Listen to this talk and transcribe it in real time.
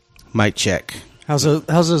Mic check. How's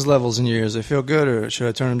those levels in your ears? They feel good, or should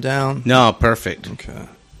I turn them down? No, perfect. Okay.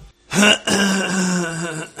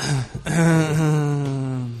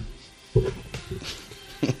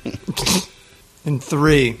 In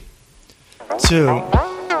 3, 2,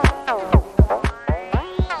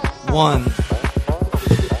 1.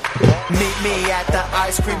 Meet me at the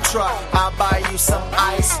ice cream truck. I'll buy you some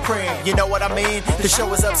ice cream. You know what I mean? The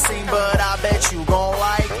show is obscene, but I bet you gon'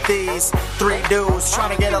 like these 3 dudes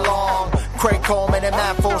trying to get along. Craig Coleman and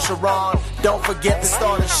Matt Sharon. Don't forget to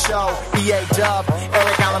start the show. EA Dub,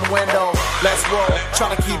 Eric Allen Wendell. Let's roll,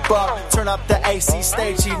 trying to keep up. Turn up the AC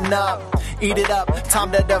stage, eating up. Eat it up,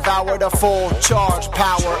 time to devour the full charge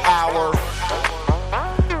power hour.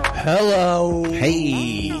 Hello.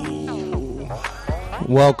 Hey.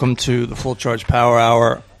 Welcome to the Full Charge Power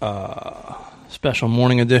Hour special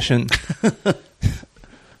morning edition,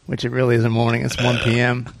 which it really isn't morning. It's 1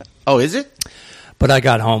 p.m. Oh, is it? But I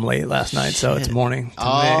got home late last night, so it's morning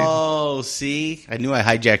to me. See? I knew I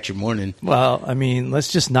hijacked your morning. Well, I mean,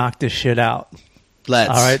 let's just knock this shit out. Let's.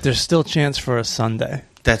 All right, there's still a chance for a Sunday.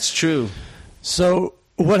 That's true. So,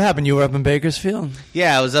 what happened? You were up in Bakersfield?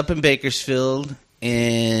 Yeah, I was up in Bakersfield,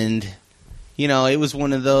 and, you know, it was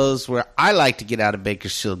one of those where I like to get out of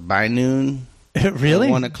Bakersfield by noon.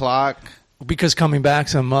 Really? 1 o'clock. Because coming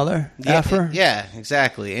back's a mother effer? Yeah,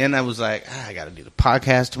 exactly. And I was like, I got to do the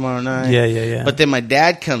podcast tomorrow night. Yeah. But then my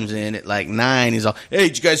dad comes in at like 9. He's all, hey,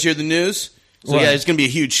 did you guys hear the news? So, What? yeah, there's going to be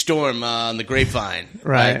a huge storm on the grapevine.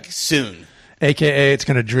 Right. Like, soon. AKA, it's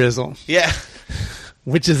going to drizzle. Yeah.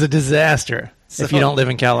 Which is a disaster. So, if you don't live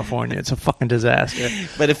in California, it's a fucking disaster.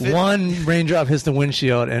 But if one raindrop hits the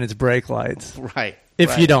windshield and it's brake lights. Right.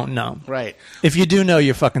 If you don't know. Right. If you do know,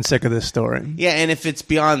 you're fucking sick of this story. Yeah, and if it's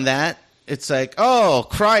beyond that, it's like, oh,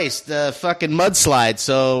 Christ, the fucking mudslide,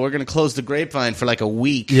 so we're going to close the grapevine for like a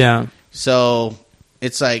week. Yeah. So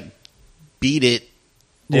it's like, beat it,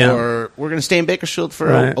 or we're going to stay in Bakersfield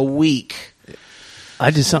for a week.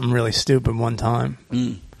 I did something really stupid one time.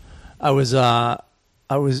 I was up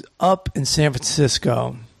in San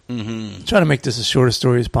Francisco. Try to make this as short a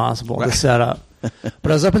story as possible to set up. But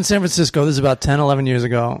I was up in San Francisco. This is about 10, 11 years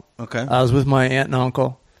ago. Okay. I was with my aunt and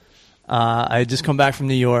uncle. I had just come back from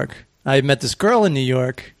New York. I had met this girl in New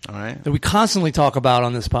York. All right. That we constantly talk about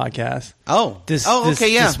on this podcast. Oh. This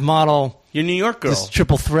model. Your New York girl. This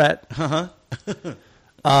triple threat. Uh-huh.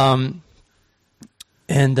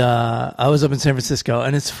 And I was up in San Francisco,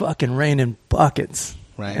 and it's fucking raining buckets.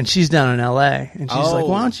 Right. And she's down in L.A. And she's like,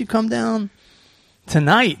 why don't you come down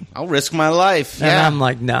tonight? I'll risk my life. And I'm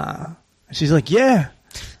like, nah. And she's like, yeah.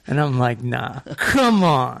 And I'm like, nah. Come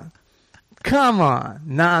on.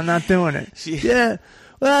 Nah, I'm not doing it. Yeah.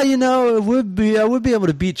 Well, you know, I would be able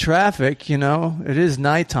to beat traffic, you know. It is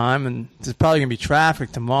nighttime, and there's probably going to be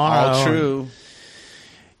traffic tomorrow. All true.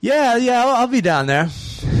 Yeah, I'll be down there.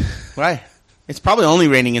 Right. It's probably only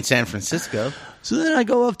raining in San Francisco. So then I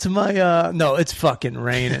go up to my, no, it's fucking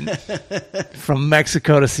raining. From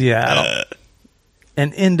Mexico to Seattle.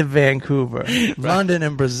 And into Vancouver. London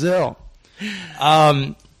and Brazil.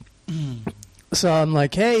 So I'm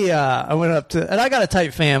like, hey, I went up to, and I got a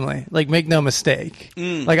tight family. Like, make no mistake.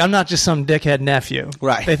 Like, I'm not just some dickhead nephew.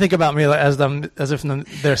 Right. They think about me as if I'm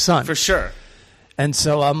their son. For sure. And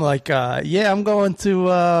so I'm like, yeah, I'm going to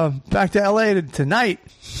back to L.A. tonight.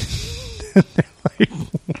 And they're like,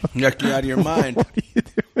 You're out of your mind. What are you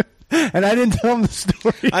doing? And I didn't tell them the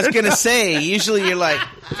story. I was going to say, usually you're like,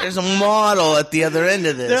 there's a model at the other end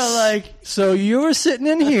of this. They're like, so you were sitting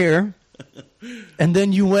in here, and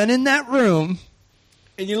then you went in that room,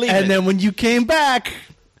 and you leave. And then when you came back,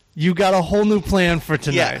 you got a whole new plan for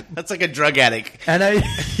tonight. Yeah, that's like a drug addict. And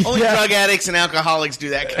only drug addicts and alcoholics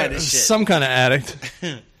do that kind of shit. Some kind of addict.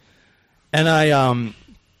 And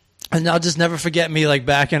and I'll just never forget me like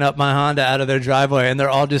backing up my Honda out of their driveway, and they're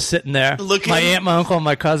all just sitting there. My aunt, my uncle, and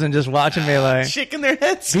my cousin just watching me like shaking their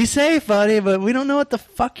heads. Be safe, buddy, but we don't know what the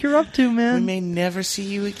fuck you're up to, man. We may never see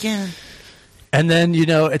you again. And then, you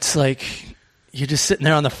know, it's like you're just sitting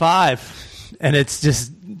there on the 5, and it's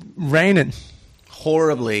just raining.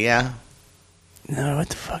 Horribly, yeah. No, what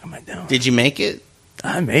the fuck am I doing? Did you make it?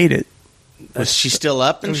 I made it. Was she still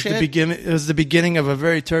up and shit? It was the beginning of a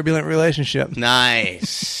very turbulent relationship.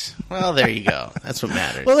 Nice. Well, there you go. That's what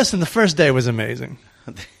matters. Well, listen, the first day was amazing.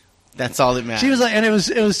 That's all that matters. She was like, and it was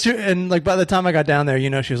true. And like by the time I got down there, you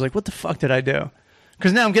know, she was like, "What the fuck did I do?"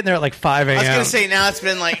 Because now I'm getting there at like 5 a.m. I was gonna say now it's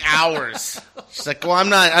been like hours. She's like, "Well,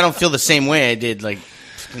 I don't feel the same way I did like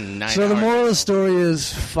 9 hours." So the moral of the story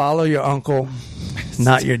is follow your uncle,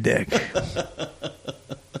 not your dick.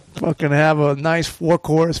 Fucking have a nice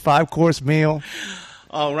 4-course, 5-course meal.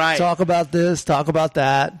 All right. Talk about this, talk about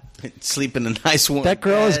that. Sleep in a nice warm That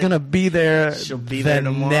girl is bed. going to be there She'll be the there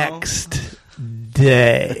tomorrow. next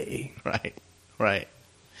day. Right.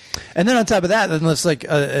 And then on top of that, then it's like,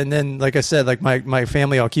 and then like I said, like my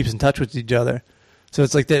family all keeps in touch with each other. So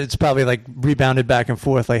it's like that. It's probably like rebounded back and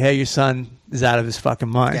forth. Like, hey, your son is out of his fucking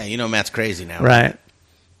mind. Yeah, you know Matt's crazy now. Right.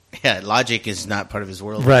 Yeah, logic is not part of his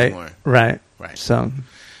world Right. anymore. Right. Right. So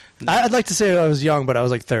I'd like to say I was young, but I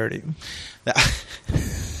was like 30.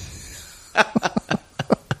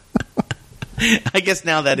 I guess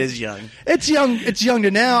now that is young. It's young. It's young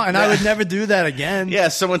to now, and I would never do that again. Yeah,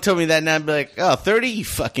 someone told me that, and I'd be like, oh, 30, you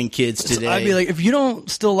fucking kids today. I'd be like, if you don't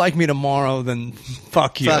still like me tomorrow, then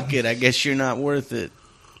fuck you. Fuck it, I guess you're not worth it.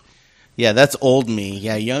 Yeah, that's old me.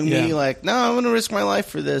 Yeah, young me, like, no, I'm going to risk my life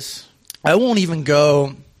for this. I won't even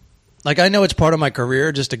go. Like, I know it's part of my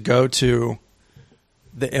career just to go to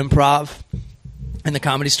the Improv and the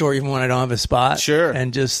Comedy Store even when I don't have a spot. Sure.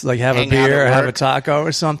 And just, like, have Hang a beer out or at have a work. taco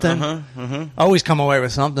or something. I always come away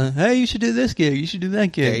with something. Hey, you should do this gig. You should do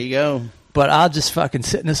that gig. There you go. But I'll just fucking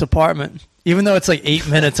sit in this apartment, even though it's like 8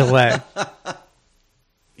 minutes away.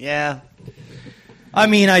 Yeah. I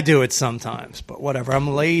mean, I do it sometimes, but whatever. I'm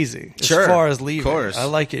lazy as Sure. far as leaving. Of course. I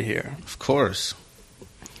like it here. Of course.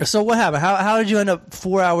 So what happened? How did you end up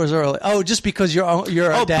 4 hours early? Oh, just because you're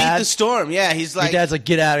a dad? Beat the storm. Yeah, he's like... Your dad's like,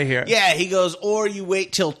 get out of here. Yeah, he goes, or you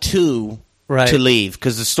wait till 2 Right. to leave,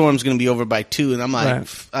 because the storm's going to be over by 2. And I'm like,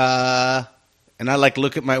 and I like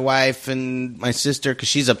look at my wife and my sister, because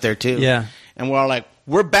she's up there too. Yeah. And we're all like,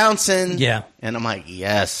 we're bouncing. Yeah. And I'm like,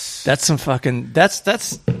 yes. That's some fucking that's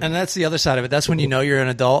the other side of it. That's when you know you're an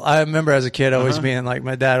adult. I remember as a kid always being like,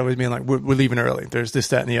 my dad always being like, we're leaving early. There's this,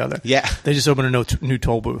 that, and the other. Yeah. They just opened a new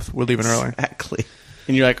toll booth. We're leaving early. Exactly.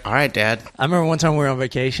 And you're like, all right, Dad. I remember one time we were on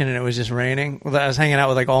vacation and it was just raining. I was hanging out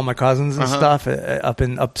with like all my cousins and stuff up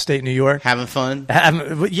in upstate New York. Having fun.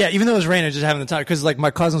 Yeah, even though it was raining, just having the time because like my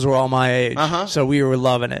cousins were all my age, so we were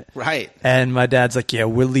loving it. Right. And my dad's like, "Yeah,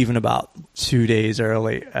 we're leaving about 2 days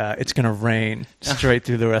early. It's gonna rain straight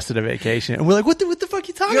through the rest of the vacation." And we're like, "What the fuck are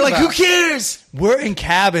you talking You're about?" like, who cares? We're in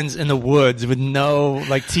cabins in the woods with no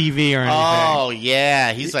like TV or anything. Oh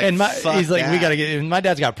yeah, he's like, and fuck he's like, that. we gotta get. And my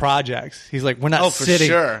dad's got projects. He's like, we're not for sitting.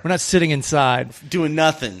 sure. We're not sitting inside doing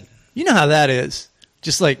nothing. You know how that is.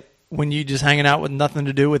 Just like when you just hanging out with nothing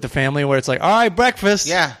to do with the family, where it's like, all right, breakfast.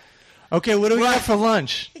 Yeah. Okay, what do we got for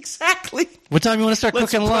lunch? Exactly. What time you want to start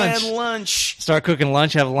Let's cooking lunch? plan lunch. Start cooking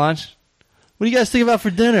lunch. Have lunch. What do you guys think about for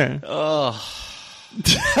dinner? Oh.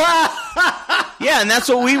 Yeah, and that's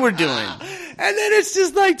what we were doing. And then it's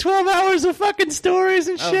just like 12 hours of fucking stories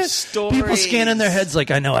and shit. Stories. People scanning their heads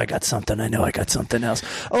like, I know I got something. I know I got something else.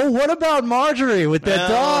 Oh, what about Marjorie with that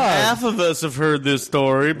dog? Half of us have heard this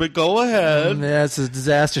story, but go ahead. Yeah, it's a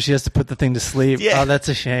disaster. She has to put the thing to sleep. Yeah. Oh, that's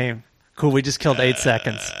a shame. Cool, we just killed 8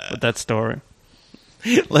 seconds with that story.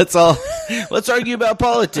 Let's argue about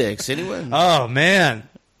politics. Anyway. Oh, man.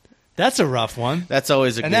 That's a rough one. That's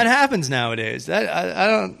always a And good... that happens nowadays. I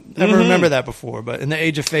don't ever remember that before, but in the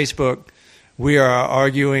age of Facebook, we are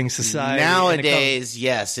arguing society. Nowadays,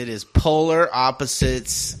 yes, it is polar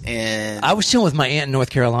opposites. And I was chilling with my aunt in North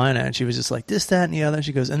Carolina, and she was just like, this, that, and the other. And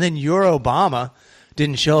she goes, and then your Obama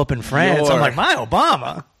didn't show up in France. I'm like, my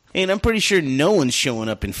Obama? And I'm pretty sure no one's showing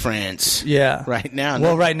up in France. Yeah. Right now.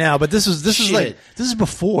 Well, right now. But this is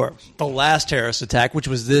before the last terrorist attack, which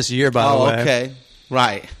was this year, by the way. Oh, okay.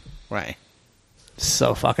 Right.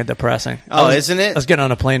 So fucking depressing. Isn't it? I was getting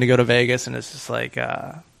on a plane to go to Vegas, and it's just like,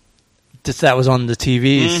 just that was on the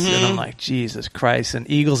TVs, and I'm like, Jesus Christ! And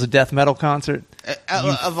Eagles, a death metal concert.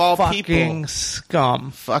 Of all fucking people.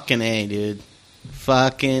 scum. Fucking A, dude.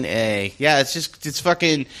 Fucking A. Yeah, it's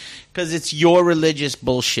fucking... Because it's your religious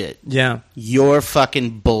bullshit. Yeah. Your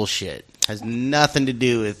fucking bullshit. Has nothing to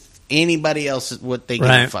do with anybody else, what they give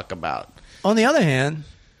a fuck about. On the other hand,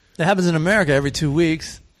 it happens in America every 2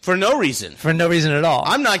 weeks. For no reason. For no reason at all.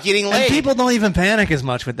 I'm not getting laid. And people don't even panic as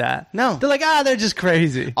much with that. No. They're like, they're just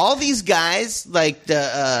crazy. All these guys, like,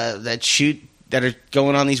 that are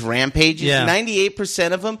going on these rampages,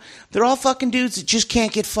 98% of them, they're all fucking dudes that just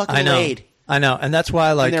can't get fucking laid. I know, and that's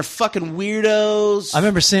why, like... And they're fucking weirdos. I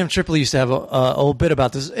remember Sam Tripoli used to have an old bit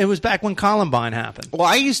about this. It was back when Columbine happened. Well,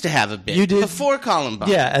 I used to have a bit. You did? Before Columbine.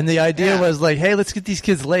 Yeah, and the idea was like, hey, let's get these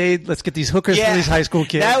kids laid. Let's get these hookers for these high school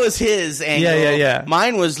kids. That was his angle. Yeah.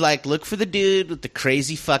 Mine was like, look for the dude with the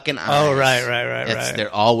crazy fucking eyes. Oh, right.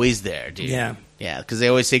 They're always there, dude. Yeah. Yeah, because they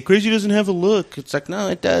always say, crazy doesn't have a look. It's like, no,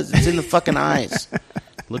 it does. It's in the fucking eyes.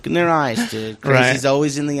 Look in their eyes, dude. Crazy's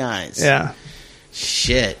always in the eyes. Yeah.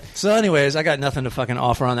 Shit. So, anyways, I got nothing to fucking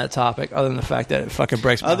offer on that topic other than the fact that it fucking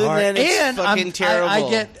breaks my heart. Other than it's fucking terrible.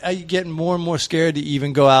 I get more and more scared to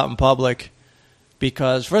even go out in public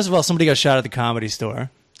because, first of all, somebody got shot at the Comedy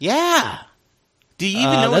Store. Yeah. Do you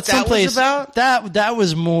even know what that was about? That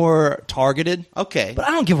was more targeted. Okay. But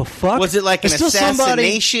I don't give a fuck. Was it like an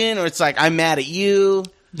assassination, or it's like, I'm mad at you?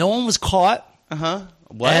 No one was caught. Uh-huh.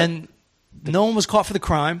 What? And no one was caught for the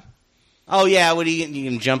crime. Oh, yeah. What, you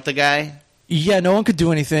can jump the guy? Yeah, no one could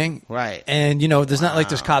do anything. Right. And, there's not like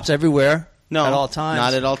there's cops everywhere. No. At all times.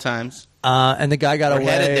 Not at all times. And the guy got away.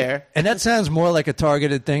 Headed there. And that sounds more like a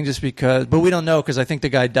targeted thing just because... But we don't know because I think the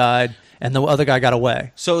guy died and the other guy got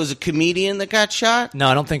away. So it was a comedian that got shot? No,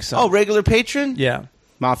 I don't think so. Oh, regular patron? Yeah.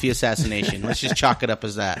 Mafia assassination. Let's just chalk it up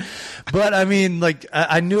as that. But, I mean, like,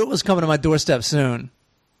 I knew it was coming to my doorstep soon.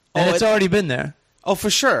 And it's already been there. Oh,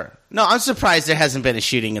 for sure. No, I'm surprised there hasn't been a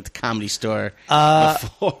shooting at the Comedy Store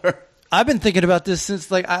before. I've been thinking about this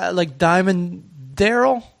since, like Diamond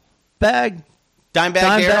Daryl Bagg.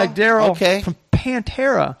 Dimebag Daryl okay. from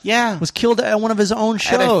Pantera. Yeah. Was killed at one of his own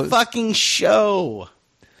shows. At a fucking show.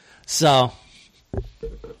 So,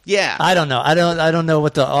 yeah. I don't know. I don't know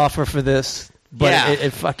what to offer for this, but yeah.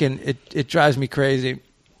 it drives me crazy.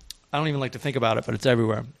 I don't even like to think about it, but it's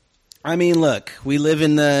everywhere. I mean, look, we live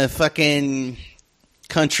in the fucking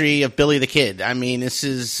country of Billy the Kid. I mean, this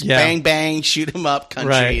is bang, bang, shoot 'em up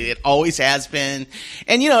country. Right. It always has been.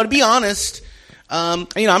 And, to be honest, I'm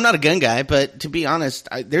not a gun guy, but to be honest,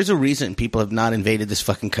 there's a reason people have not invaded this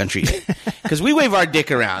fucking country. Because we wave our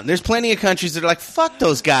dick around. There's plenty of countries that are like, fuck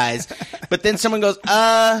those guys. But then someone goes,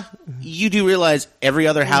 you do realize every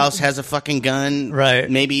other house has a fucking gun. Right.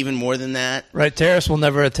 Maybe even more than that. Right. Terrorists will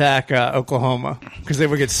never attack Oklahoma because they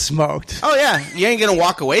would get smoked. Oh, yeah. You ain't going to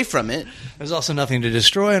walk away from it. There's also nothing to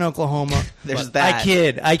destroy in Oklahoma. There's that.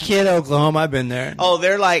 I kid Oklahoma. I've been there. Oh,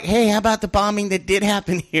 they're like, hey, how about the bombing that did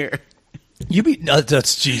happen here?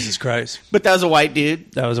 That's Jesus Christ. But that was a white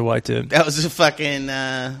dude. That was a white dude. That was a fucking,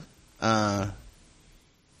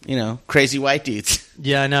 crazy white dudes.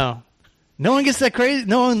 Yeah, I know. No one gets that crazy.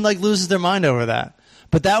 No one loses their mind over that.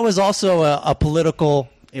 But that was also a political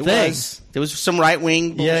thing. There was some right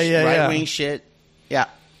wing shit. Yeah.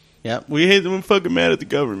 Yeah. We hate them and fucking mad at the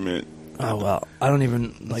government. Oh, well. I don't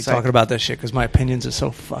even like talking about that shit because my opinions are so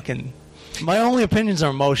fucking... My only opinions are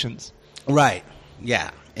emotions. Right. Yeah.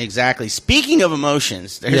 Exactly. Speaking of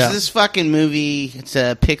emotions, there's this fucking movie. It's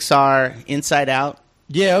a Pixar, Inside Out.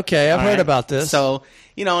 Yeah, okay. I've heard about this. So,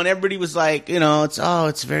 and everybody was like,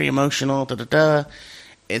 it's very emotional. Da, da, da.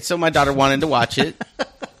 And so my daughter wanted to watch it.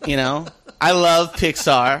 I love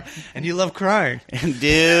Pixar. And you love crying. And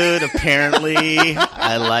dude, apparently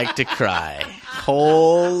I like to cry.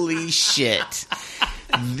 Holy shit.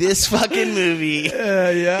 This fucking movie,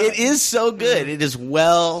 it is so good. It is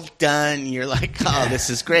well done. You're like, oh, this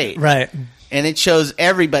is great. Right. And it shows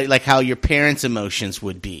everybody, like, how your parents' emotions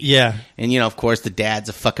would be. Yeah. And, of course, the dad's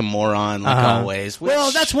a fucking moron, like always.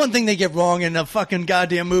 Well, that's one thing they get wrong in the fucking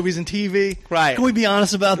goddamn movies and TV. Right. Can we be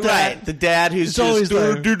honest about that? Right. The dad who's always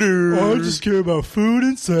like, I just care about food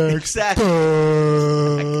and sex. Exactly.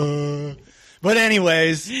 But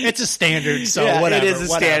anyways, it's a standard, so whatever. It is a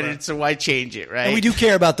standard, so why change it, right? And we do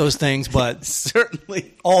care about those things, but...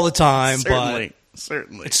 Certainly. All the time, Certainly.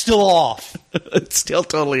 It's still off. It's still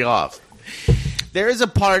totally off. There is a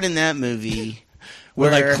part in that movie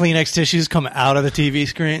where Kleenex tissues come out of the TV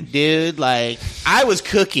screen. Dude, I was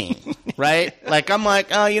cooking, right? I'm like,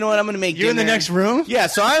 oh, you know what? I'm going to make dinner. You're in the next room? Yeah,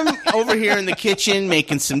 so I'm over here in the kitchen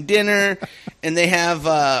making some dinner, and they have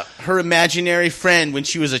her imaginary friend when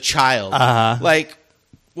she was a child.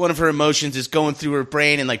 One of her emotions is going through her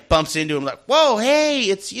brain and bumps into him like, whoa, hey,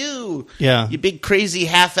 it's you. Yeah. You big crazy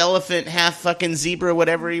half elephant, half fucking zebra,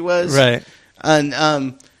 whatever he was. Right.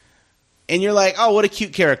 And you're like, oh, what a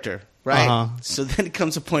cute character, right? So then it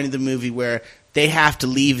comes a point in the movie where they have to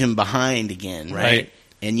leave him behind again, right?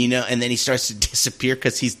 And and then he starts to disappear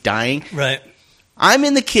because he's dying. Right. I'm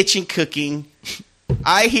in the kitchen cooking.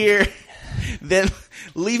 I hear them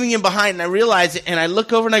leaving him behind, and I realize it, and I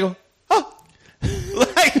look over and I go, oh,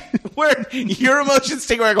 where your emotions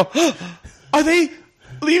take where I go, oh, are they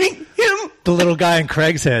leaving him? The little guy in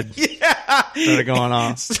Craig's head. Yeah. Started going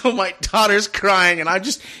on. So my daughter's crying, and I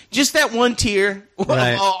just that one tear,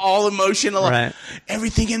 all emotional. Right.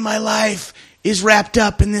 Everything in my life is wrapped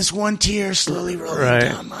up in this one tear slowly rolling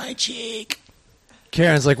down my cheek.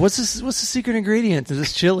 Karen's like, what's the secret ingredient to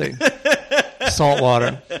this chili? Salt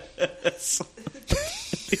water.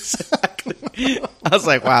 Exactly. I was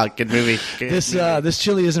like, wow, good movie. This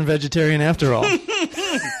chili isn't vegetarian after all.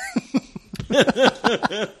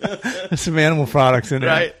 There's some animal products in there.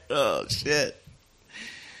 Right. Oh, shit.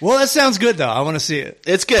 Well, that sounds good, though. I want to see it.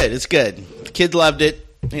 It's good. It's good. The kid loved it.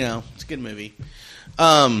 It's a good movie.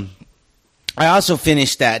 I also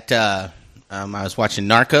finished that. I was watching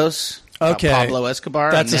Narcos. Okay. Pablo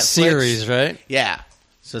Escobar. That's on a Netflix. series, right? Yeah.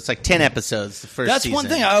 So it's like 10 episodes the first That's season. one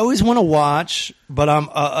thing I always want to watch, but I'm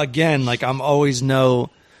again, like, I'm always know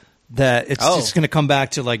that it's just going to come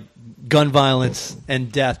back to, like, gun violence and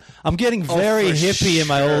death. I'm getting very hippie in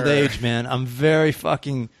my old age, man. I'm very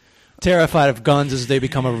fucking terrified of guns as they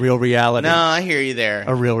become a real reality. No, I hear you there.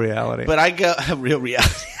 A real reality. But I go a real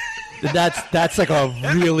reality. That's like a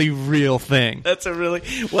really real thing. That's a really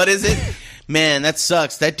what is it? Man, that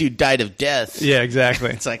sucks. That dude died of death. Yeah,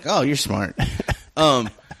 exactly. It's like, oh, you're smart.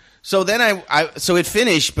 So then so it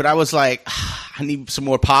finished, but I was like, I need some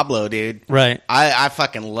more Pablo, dude. Right. I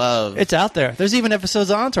fucking love. It's out there. There's even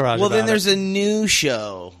episodes of Entourage. Well, about then there's it. a new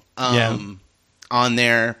show on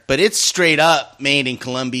there, but it's straight up made in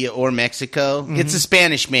Colombia or Mexico. Mm-hmm. It's a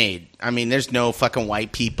Spanish made. I mean, there's no fucking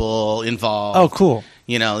white people involved. Oh, cool.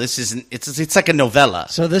 You know, this isn't. It's like a novella.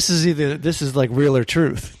 So this is like real or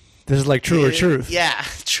truth. This is like true or truth. Yeah,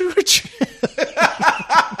 true or truth.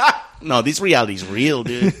 No, this reality's real,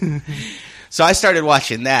 dude. So I started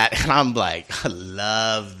watching that, and I'm like, I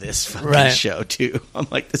love this fucking show, too. I'm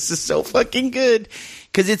like, this is so fucking good.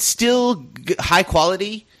 Because it's still high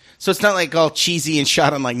quality. So it's not like all cheesy and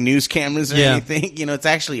shot on like news cameras or anything. You know, it's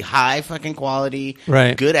actually high fucking quality.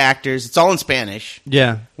 Right. Good actors. It's all in Spanish.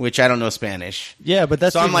 Yeah. Which I don't know Spanish. Yeah, but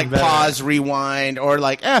that's so I'm like better. Pause, rewind, or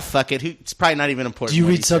like, fuck it. It's probably not even important. Do you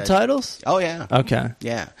read subtitles? Oh, yeah. Okay.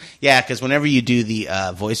 Yeah. Yeah, because whenever you do the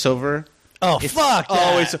voiceover. Oh, fuck that.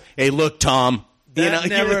 Always, hey, look, Tom. That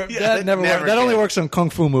never works. That only works on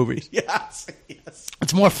Kung Fu movies. Yes.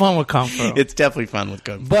 It's more fun with Kung Fu. It's definitely fun with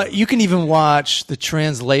Kung Fu. But you can even watch the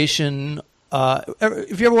translation.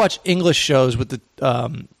 If you ever watch English shows with the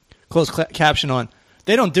closed caption on,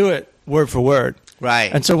 they don't do it word for word.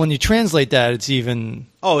 Right. And so when you translate that, it's even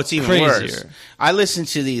it's even crazier. Worse. I listen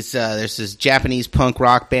to these, there's this Japanese punk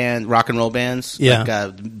rock and roll bands, like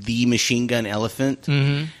The Machine Gun Elephant.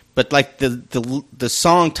 Mm-hmm. But like the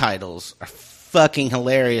song titles are fucking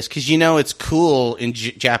hilarious because you know it's cool in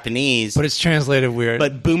Japanese, but it's translated weird.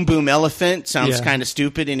 But Boom Boom Elephant sounds kind of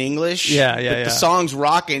stupid in English. Yeah. The song's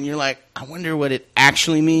rocking. You're like, I wonder what it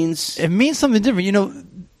actually means. It means something different. You know,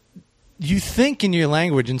 you think in your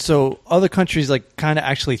language, and so other countries like kind of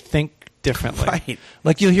actually think differently. Right.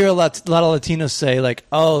 Like you'll hear a lot of Latinos say like,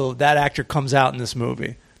 "Oh, that actor comes out in this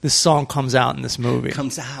movie. This song comes out in this movie.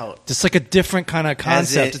 Comes out. Just like a different kind of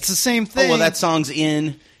concept. It's the same thing. Oh, well, that song's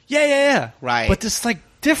in. Yeah. Right. But it's like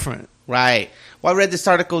different. Right. Well, I read this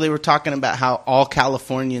article. They were talking about how all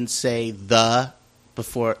Californians say the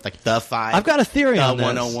before, like the 5. I've got a theory on this.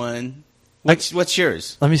 101. What's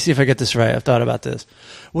yours? Let me see if I get this right. I've thought about this.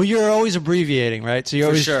 Well, you're always abbreviating, right? So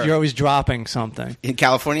you're always dropping something. In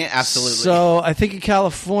California, absolutely. So I think in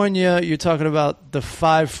California, you're talking about the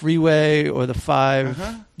 5 freeway or the 5.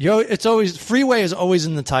 Uh-huh. It's always freeway is always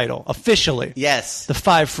in the title officially. Yes. The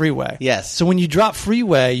 5 freeway. Yes. So when you drop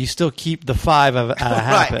freeway, you still keep the 5 out of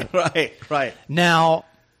habit. Right. Now,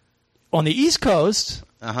 on the East Coast,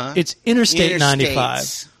 it's Interstate 95.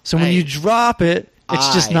 So when you drop it,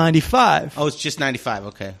 it's just 95. Oh, it's just 95.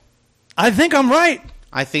 Okay. I think I'm right.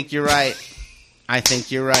 I think you're right.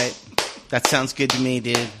 That sounds good to me,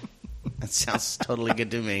 dude. That sounds totally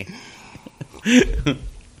good to me.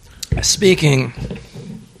 Speaking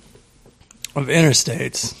of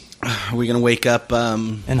interstates, are we gonna wake up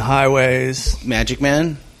and highways, Magic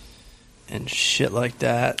Man, and shit like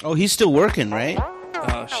that? Oh, he's still working, right?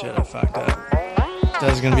 Oh shit! I fucked up.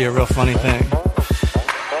 That's gonna be a real funny thing.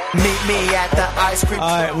 Meet me at the ice cream. All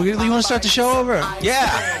right, you want to start the show over?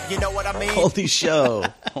 Yeah. You know what I mean? Holy show.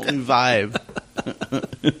 Holy vibe.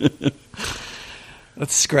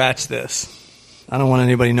 Let's scratch this. I don't want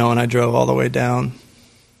anybody knowing I drove all the way down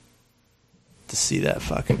to see that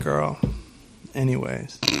fucking girl.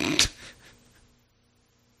 Anyways.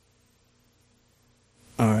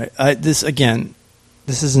 All right. This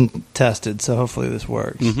isn't tested, so hopefully this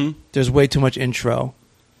works. Mm-hmm. There's way too much intro.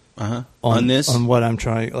 On this? On what I'm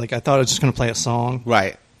trying. Like, I thought I was just going to play a song.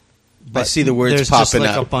 Right. But I see the words there's popping just like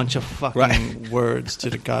up. a bunch of fucking words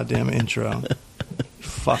to the goddamn intro.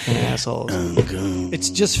 Fucking assholes.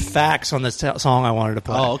 It's just facts on this song I wanted to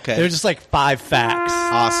play. Oh, okay. They're just like 5 facts.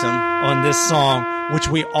 Awesome. On this song, which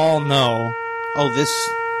we all know.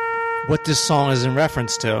 What this song is in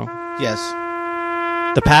reference to. Yes.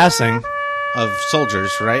 The passing. Of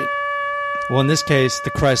soldiers, right? Well, in this case,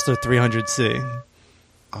 the Chrysler 300C.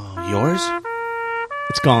 Oh, yours?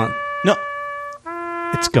 It's gone. No.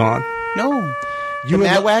 It's gone. No. The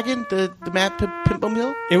Mad Wagon? The Mad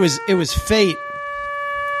Pimpmobile? It was fate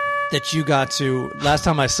that you got to... Last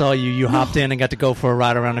time I saw you, you hopped in and got to go for a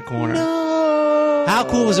ride around the corner. No. How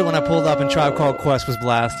cool was it when I pulled up and Tribe Called Quest was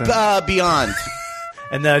blasting? Beyond.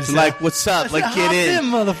 And then I just like, what's up? Like, get in.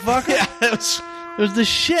 Motherfucker. Yeah, It was the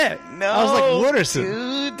shit. No, I was like,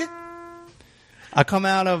 Wooderson. dude. I come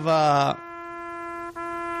out of...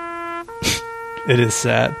 it is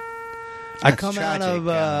sad. I come tragic, out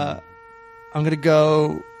of... I'm going to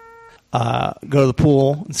go to the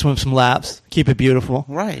pool and swim some laps. Keep it beautiful.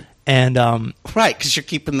 Right. And... right, because you're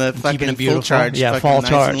keeping the fucking full charge. Yeah, fucking fall nice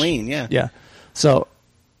charge. and lean. Yeah. Yeah. So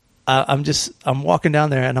I'm walking down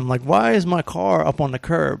there and I'm like, why is my car up on the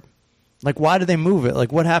curb? Like, why did they move it?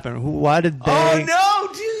 Like, what happened? Why did they? Oh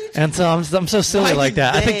no, dude! And so I'm so silly Why like did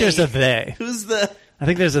that. I think they? there's a they. Who's the? I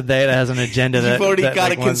think there's a they that has an agenda. You've already that,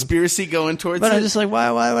 got like, a conspiracy going towards But it. I'm just like, why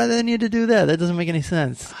do they need to do that? That doesn't make any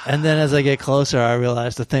sense. And then as I get closer, I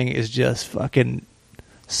realize the thing is just fucking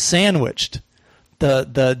sandwiched.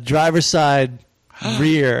 The driver's side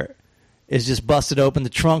rear is just busted open. The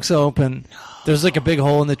trunk's open. There's like a big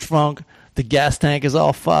hole in the trunk. The gas tank is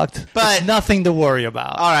all fucked. But it's nothing to worry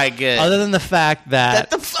about. All right, good. Other than the fact that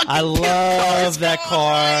the fucking I love that car's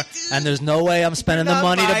car, going, dude. and there's no way I'm spending You're the not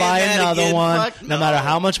money to buying buy that another again. one. Fuck No no. matter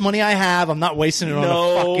how much money I have, I'm not wasting it on a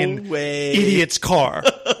No fucking way. idiot's car.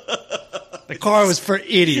 The car was for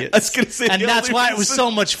idiots. I was gonna say, and the that's only why it was reason-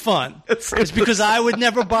 so much fun. It's because I would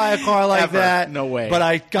never buy a car like Ever. that. No way. But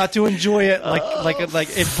I got to enjoy it like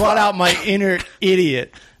it brought out my inner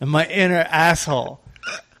idiot and my inner asshole.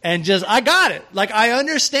 And just, I got it. Like, I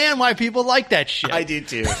understand why people like that shit. I do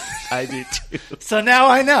too. I do too. So now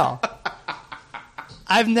I know.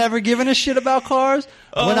 I've never given a shit about cars.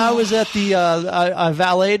 When I was at the, I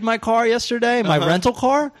valeted my car yesterday, my rental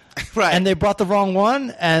car. Right. And they brought the wrong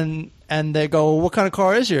one, and they go, what kind of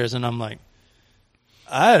car is yours? And I'm like,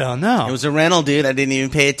 I don't know. It was a rental, dude. I didn't even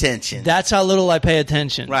pay attention. That's how little I pay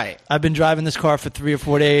attention. Right. I've been driving this car for 3 or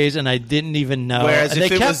 4 days, and I didn't even know. Whereas And if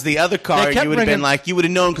they it kept- was the other car, they kept you would have been bringing- like, you would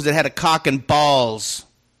have known because it had a cock and balls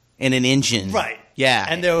and an engine. Right. Yeah.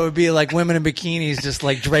 And there would be like women in bikinis just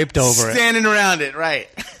like draped over it. Standing around it, right.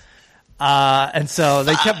 And so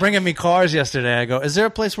they kept bringing me cars yesterday. I go, is there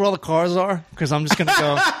a place where all the cars are? Because I'm just going to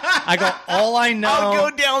go. I go, all I know.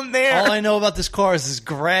 I'll go down there. All I know about this car is it's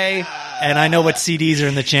gray, and I know what CDs are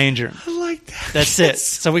in the changer. I like that. That's it.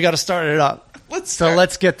 So we got to start it up.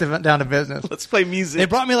 Let's get down to business. Let's play music. They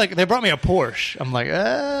brought me a Porsche. I'm like, no,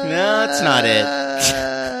 that's not it.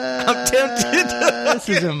 I'm tempted. This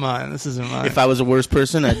isn't mine. If I was a worse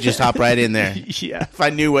person, I'd just hop right in there. Yeah. If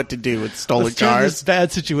I knew what to do with stolen Let's turn this cars.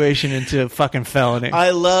 bad situation into a fucking felony.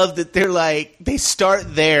 I love that they're like, they start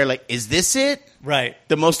there. Like, is this it? Right.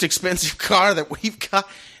 The most expensive car that we've got?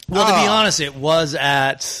 Well, to be Oh. honest, it was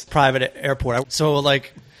at private airport. So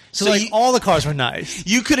you- all the cars were nice.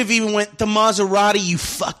 You could have even went the Maserati, you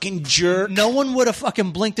fucking jerk. No one would have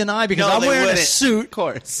fucking blinked an eye because No, I'm they wearing a wouldn't. suit. Of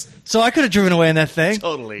course. So I could have driven away in that thing.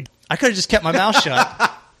 Totally. I could have just kept my mouth shut.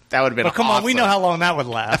 That would have been But come on, we awesome. know how long that would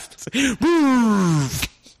last.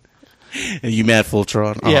 Are you mad,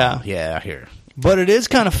 Fultron? Oh, Yeah. Yeah, here. But it is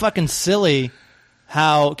kind of fucking silly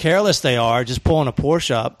how careless they are just pulling a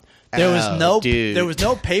Porsche up. There was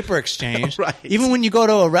no paper exchange. Right. Even when you go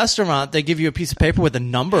to a restaurant, they give you a piece of paper with a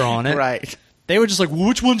number on it. Right. They were just like, well,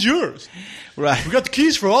 which one's yours? Right. We got the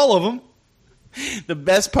keys for all of them. The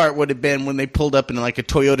best part would have been when they pulled up in like a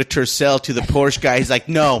Toyota Tercel to the Porsche guy. He's like,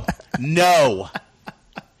 no.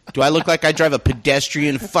 Do I look like I drive a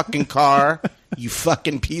pedestrian fucking car? You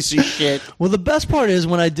fucking piece of shit. Well, the best part is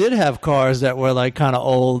when I did have cars that were like kind of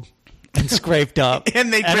old and scraped up,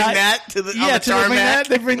 And they bring that to the, on the tarmac.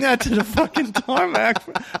 They bring that to the fucking tarmac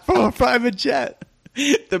from a private jet.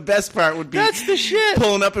 The best part would be That's the shit.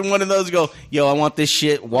 pulling up in one of those and go, yo, I want this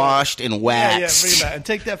shit washed and Yeah, waxed. bring that and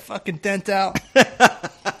take that fucking dent out,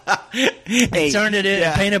 Hey, turn it in,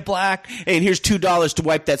 yeah. and paint it black. Hey, and here's $2 to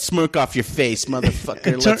wipe that smirk off your face,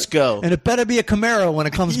 motherfucker. And Let's go. And it better be a Camaro when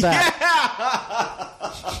it comes back.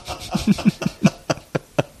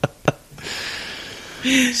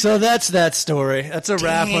 So that's that story. That's a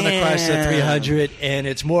wrap on the Chrysler 300, and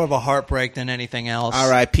it's more of a heartbreak than anything else.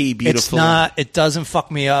 R.I.P. Beautiful. It's not. It doesn't fuck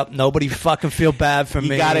me up. Nobody fucking feel bad for me.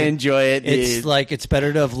 You gotta enjoy it, dude. It's like it's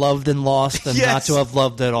better to have loved than lost than not Yes. to have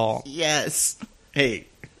loved at all. Yes. Hey.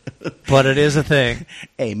 But it is a thing.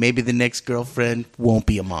 Hey, maybe the next girlfriend won't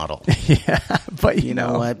be a model. Yeah, but You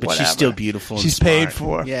know what? But whatever. she's still beautiful and She's smart. paid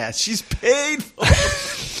for. Yeah, she's paid for.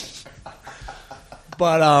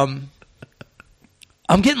 But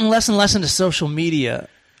I'm getting less and less into social media.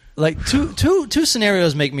 Like two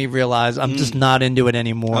scenarios make me realize I'm just not into it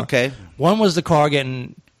anymore. Okay. One was the car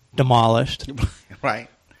getting demolished Right.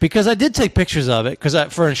 because I did take pictures of it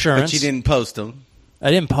for insurance. But you didn't post them. I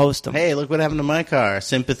didn't post them. Hey, look what happened to my car.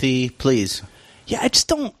 Sympathy, please. Yeah, I just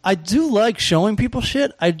don't. I do like showing people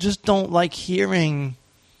shit. I just don't like hearing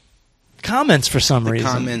comments for some reason.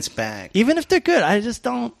 Comments back. Even if they're good, I just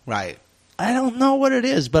don't. Right. I don't know what it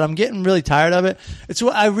is, but I'm getting really tired of it.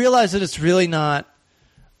 I realize that it's really not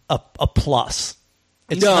a plus.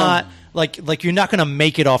 It's not like you're not going to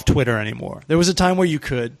make it off Twitter anymore. There was a time where you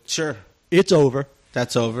could. Sure. It's over.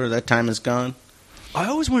 That's over. That time is gone. I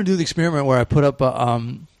always want to do the experiment where I put up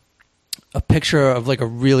a picture of like a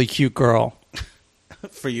really cute girl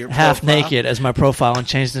for your half profile? naked as my profile and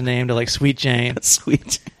change the name to like Sweet Jane.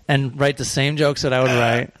 Sweet. And write the same jokes that I would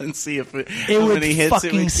write. And see if it how would many hits fucking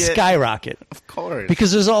it would get. skyrocket. Of course.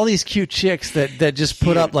 Because there's all these cute chicks that just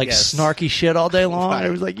put up like yes. snarky shit all day long. Right.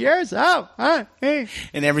 It was like, yes, oh, hi, hey.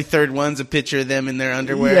 And every third one's a picture of them in their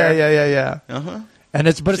underwear. Yeah. Uh-huh. And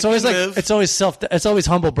it's always like move. it's always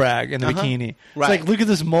humble brag in the bikini. It's Right. like, look at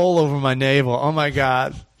this mole over my navel. Oh my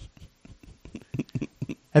god.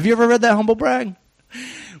 Have you ever read that humble brag?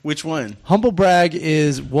 Which one? Humble brag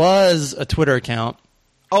was a Twitter account.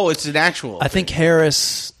 Oh, it's an actual. I think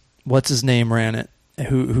Harris, what's his name, ran it,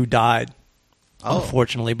 who died,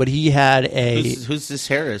 unfortunately. But he had Who's this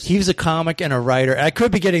Harris? He was a comic and a writer. I could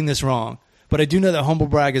be getting this wrong, but I do know that Humble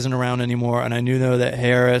Brag isn't around anymore, and I do know that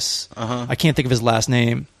Harris, I can't think of his last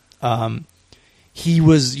name, he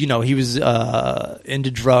was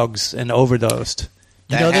into drugs and overdosed.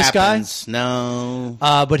 You know this guy? No.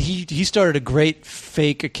 But he started a great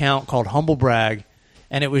fake account called Humble Brag.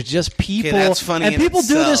 And it was just people. Okay, that's funny and in people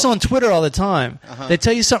do itself. this on Twitter all the time. They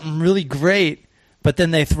tell you something really great, but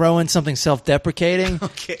then they throw in something self-deprecating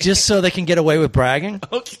just so they can get away with bragging.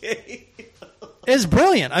 Okay. It's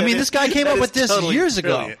brilliant. I mean, this guy came up with this totally years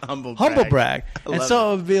ago. brilliant. Humble brag. And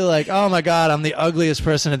so it would be like, oh my God, I'm the ugliest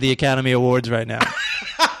person at the Academy Awards right now.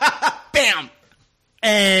 Bam!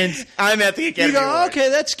 And I'm at the Academy you go, Awards. okay,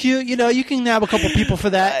 that's cute. You know, you can nab a couple people for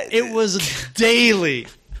that. It was daily.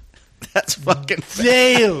 That's fucking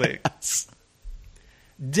daily.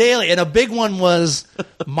 Daily. And a big one was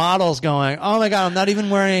models going, oh my God, I'm not even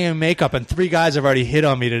wearing any makeup and 3 guys have already hit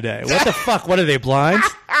on me today. What the fuck? What are they, blind?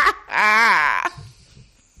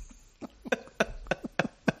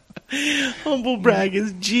 Humble Brag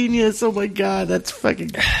is genius. Oh my God, that's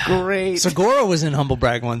fucking great. Segura was in Humble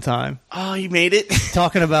Brag one time. Oh, you made it?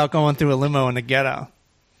 Talking about going through a limo in the ghetto.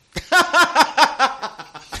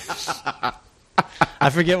 I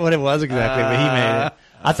forget what it was exactly, but he made it.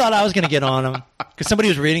 I thought I was going to get on him because somebody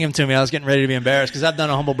was reading him to me. I was getting ready to be embarrassed because I've done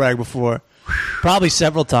a Humble Brag before, probably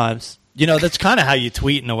several times. You know, that's kind of how you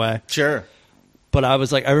tweet in a way. Sure. But I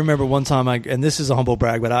was like, I remember one time, and this is a humble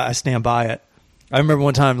brag, but I stand by it. I remember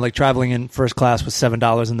one time, like, traveling in first class with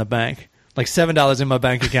 $7 in the bank. Like, $7 in my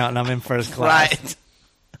bank account, and I'm in first class. Right.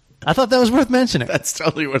 I thought that was worth mentioning. That's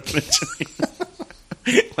totally worth mentioning.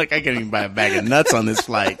 Like, I can't even buy a bag of nuts on this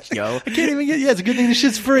flight, yo. I can't even get, it's a good thing the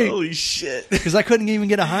shit's free. Holy shit. Because I couldn't even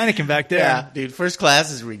get a Heineken back there. Yeah, dude, first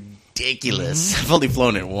class is ridiculous. I've only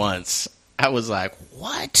flown it once. I was like,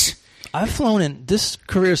 what? I've flown in, this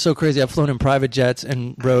career is so crazy, I've flown in private jets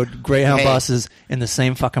and rode Greyhound buses in the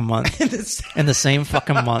same fucking month. In the same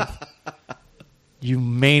fucking month. You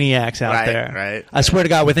maniacs out there. Right. I swear to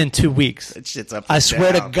God, within 2 weeks. That shit's up I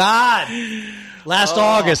swear down. to God. Last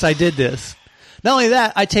August, I did this. Not only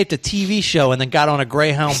that, I taped a TV show and then got on a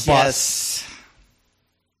Greyhound bus. Yes.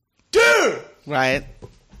 Dude! Right.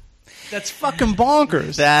 That's fucking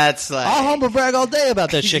bonkers. That's like... I'll humble brag all day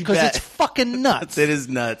about that shit You because bet. it's fucking nuts. It is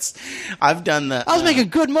nuts. I've done the... I was making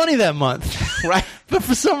good money that month. Right. But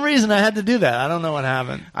for some reason, I had to do that. I don't know what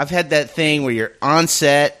happened. I've had that thing where you're on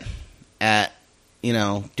set at, you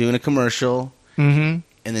know, doing a commercial, and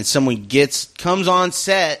then someone comes on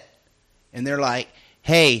set, and they're like,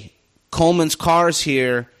 hey, Coleman's car's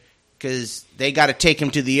here because they got to take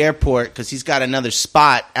him to the airport because he's got another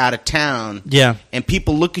spot out of town. Yeah. And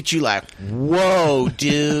people look at you like, whoa,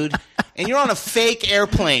 dude. And you're on a fake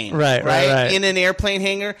airplane. Right. In an airplane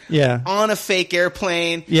hangar. Yeah. On a fake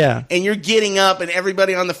airplane. Yeah. And you're getting up, and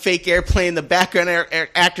everybody on the fake airplane, the background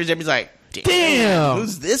actors, everybody's like, damn,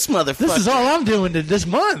 who's this motherfucker? This is all I'm doing this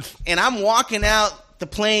month. And I'm walking out the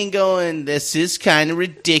plane going, this is kind of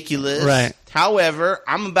ridiculous. Right. However,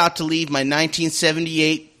 I'm about to leave my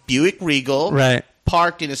 1978 Buick Regal. Right.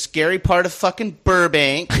 Parked in a scary part of fucking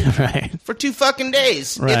Burbank. Right. For 2 fucking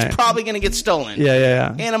days. Right. It's probably going to get stolen.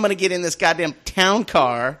 Yeah. And I'm going to get in this goddamn town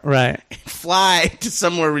car. Right. And fly to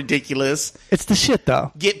somewhere ridiculous. It's the shit,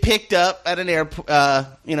 though. Get picked up at an airport,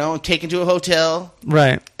 taken to a hotel.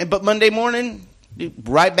 Right. But Monday morning,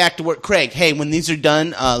 right back to work. Craig, hey, when these are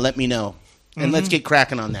done, let me know. And let's get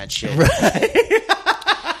cracking on that shit. Right.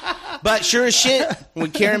 But sure as shit, when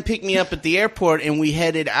Karen picked me up at the airport and we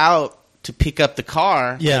headed out to pick up the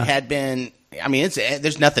car, it had been, I mean,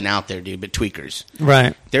 there's nothing out there, dude, but tweakers.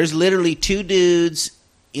 Right. There's literally 2 dudes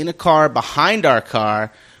in a car behind our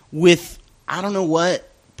car with, I don't know what,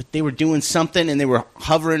 but they were doing something and they were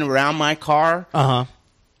hovering around my car.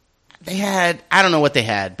 They had, I don't know what they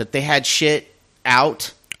had, but they had shit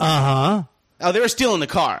out. Oh, they were still in the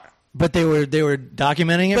car. But they were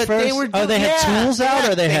documenting it but first? They had tools out,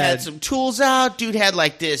 or they had some tools out. Dude had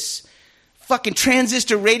like this fucking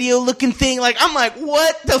transistor radio looking thing. Like, I'm like,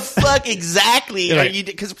 what the fuck exactly are you?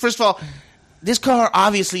 Because first of all, this car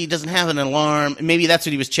obviously doesn't have an alarm. Maybe that's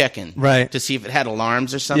what he was checking, right? To see if it had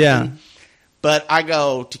alarms or something. Yeah. But I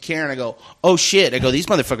go to Karen. I go, oh shit! I go, these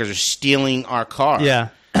motherfuckers are stealing our car. Yeah.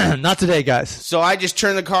 Not today, guys. So I just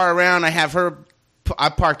turn the car around. I have her. I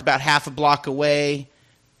parked about half a block away.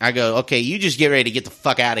 I go, okay, you just get ready to get the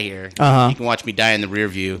fuck out of here. You can watch me die in the rear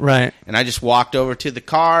view. Right. And I just walked over to the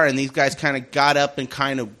car, and these guys kind of got up and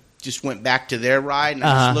kind of just went back to their ride. And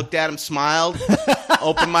I just looked at them, smiled,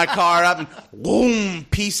 opened my car up, and boom,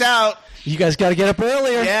 peace out. You guys got to get up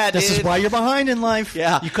earlier. Yeah, This is why you're behind in life.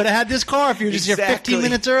 Yeah. You could have had this car if you were just here 15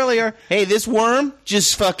 minutes earlier. Hey, this worm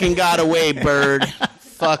just fucking got away, bird.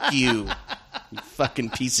 Fuck you. You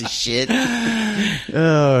fucking piece of shit.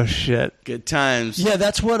 Oh, shit. Good times. Yeah,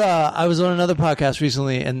 that's what I was on another podcast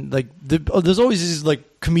recently, and like there's always these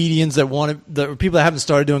like comedians that people that haven't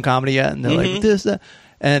started doing comedy yet, and they're like this, that.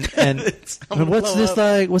 And what's this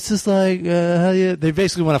like? What's this like? How do you? They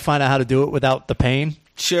basically want to find out how to do it without the pain.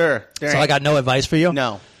 Sure. So I got no advice for you.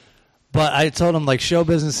 No. But I told him like show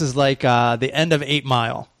business is like the end of 8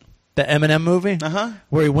 Mile. The Eminem movie,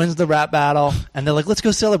 where he wins the rap battle, and they're like, "Let's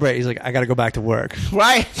go celebrate." He's like, "I got to go back to work."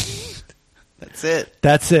 Right. That's it.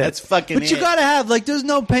 That's fucking. But you gotta have like, there's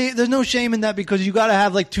no pain, there's no shame in that because you gotta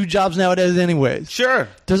have like 2 jobs nowadays, anyways. Sure.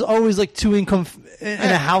 There's always like 2 income in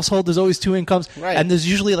a household. There's always 2 incomes, right? And there's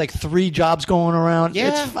usually like 3 jobs going around.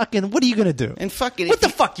 Yeah. It's fucking. What are you gonna do? And fucking. What the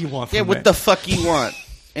fuck you want? From what the fuck you want?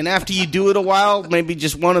 And after you do it a while, maybe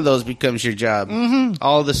just one of those becomes your job.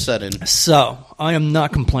 All of a sudden. So I am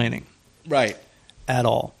not complaining. Right. At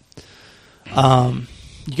all. You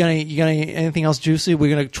got anything else juicy?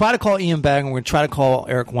 We're gonna try to call Ian Bagg, and we're gonna try to call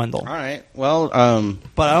Eric Wendell. All right. Well,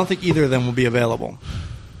 but I don't think either of them will be available.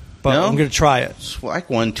 But no? I'm gonna try it. It's like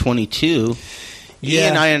 122. Yeah.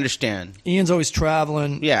 Ian, I understand. Ian's always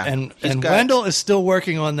traveling. Yeah. And Wendell is still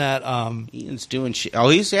working on that. Ian's doing shit.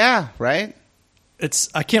 Oh, right.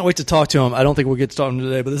 I can't wait to talk to him. I don't think we'll get to talk to him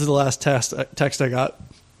today, but this is the last text I got.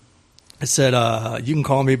 It said, you can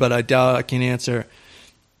call me, but I doubt I can answer.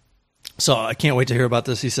 So I can't wait to hear about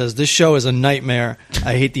this. He says, this show is a nightmare.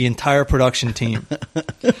 I hate the entire production team.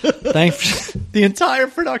 Thanks. The entire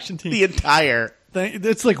production team.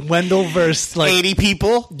 It's like Wendell versus like 80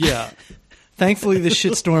 people. Yeah. Thankfully, the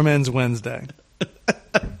shitstorm ends Wednesday.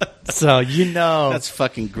 So, that's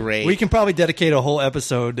fucking great. We can probably dedicate a whole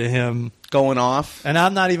episode to him going off. And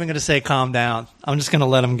I'm not even going to say calm down. I'm just going to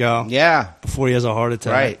let him go. Yeah. Before he has a heart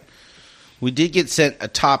attack. Right. We did get sent a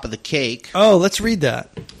top of the cake. Oh, let's read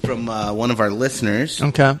that. From one of our listeners.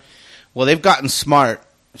 Okay. Well, they've gotten smart.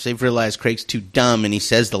 They've realized Craig's too dumb and he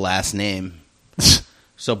says the last name.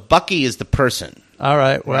 So Bucky is the person. All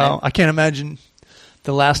right. Well, I can't imagine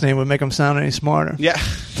the last name would make him sound any smarter. Yeah.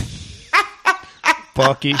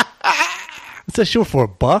 Bucky. What's that short for?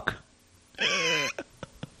 Buck?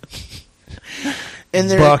 And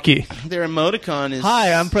Bucky. Their emoticon is...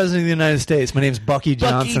 Hi, I'm President of the United States. My name's Bucky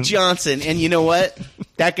Johnson. Bucky Johnson. And you know what?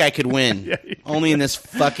 That guy could win. Yeah, only in this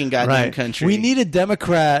fucking goddamn country. We need a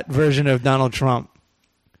Democrat version of Donald Trump.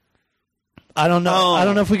 I don't know. I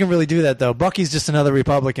don't know if we can really do that, though. Bucky's just another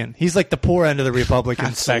Republican. He's like the poor end of the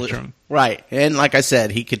Republican spectrum. Right. And like I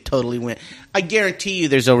said, he could totally win. I guarantee you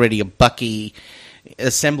there's already a Bucky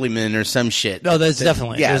assemblyman or some shit. No, there's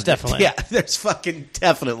definitely. Yeah, there's definitely. Yeah, there's fucking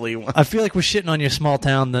definitely one. I feel like we're shitting on your small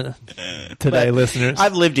town today, listeners.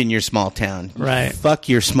 I've lived in your small town. Right. Fuck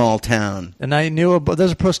your small town. And I knew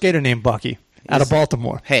there's a pro skater named Bucky out of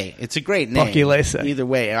Baltimore. Hey, it's a great name. Bucky Lacey. Either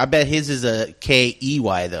way. I bet his is a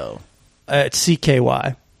K-E-Y, though. It's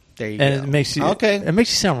CKY. There you go. And it makes you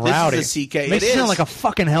sound rowdy. This is a CK. It makes you sound like a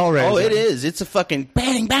fucking Hellraiser. Oh, it is. It's a fucking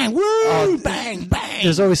bang, bang, woo, bang, bang.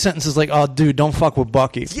 There's always sentences like, oh, dude, don't fuck with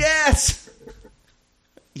Bucky. Yes!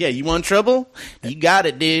 Yeah, you want trouble? You got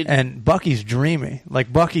it, dude. And Bucky's dreamy.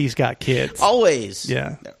 Like, Bucky's got kids. Always.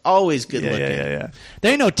 Yeah. They're always good looking. Yeah.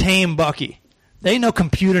 There ain't no tame Bucky. There ain't no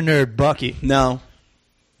computer nerd Bucky. No.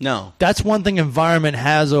 That's one thing environment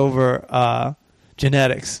has over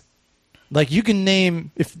genetics. Like, you can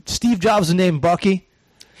name... If Steve Jobs was named Bucky,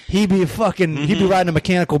 he'd be riding a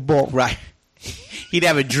mechanical bull. Right. He'd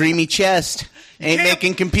have a dreamy chest. Ain't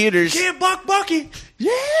making computers. Can't buck Bucky.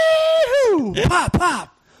 Yahoo! Pop,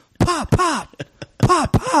 pop. Pop, pop.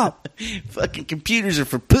 Pop, pop. Fucking computers are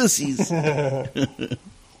for pussies.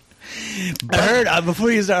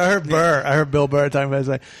 Before you start, I heard Bill Burr talking about it.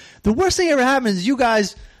 Like, the worst thing ever happened is you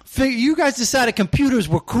guys decided computers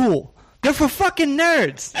were cool. They're for fucking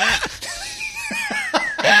nerds.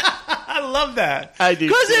 I love that. I do.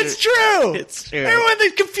 Because it's true. It's true. Everyone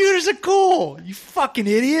thinks computers are cool. You fucking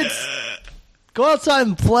idiots. Go outside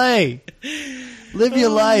and play. Live your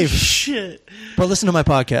life. Shit. But listen to my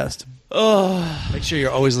podcast. Oh. Make sure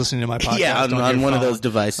you're always listening to my podcast. Yeah, on one of those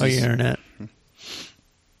devices. Oh, your internet.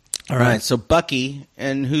 All right. So Bucky,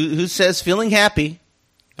 and who says feeling happy.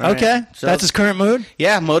 All okay. Right. So, that's his current mood?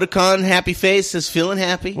 Yeah, Moticon happy face says feeling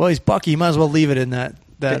happy. Well, he's Bucky. You might as well leave it in that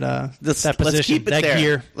position, let's keep it that there.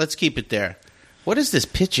 gear. Let's keep it there. What is this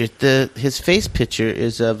picture? His face picture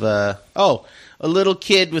is of a little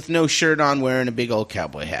kid with no shirt on wearing a big old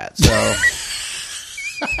cowboy hat. So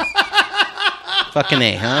fucking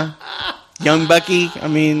A, huh? Young Bucky? I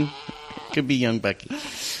mean, could be young Bucky.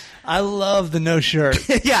 I love the no shirt.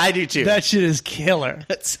 Yeah, I do too. That shit is killer.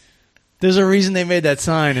 There's a reason they made that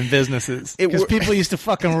sign in businesses. Because people used to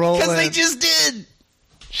fucking roll in. Because they just did.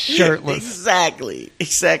 Shirtless.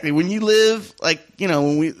 Exactly. When you live,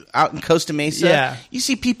 when we out in Costa Mesa, you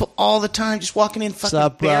see people all the time just walking in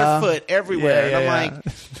fucking barefoot everywhere. Yeah, and I'm like,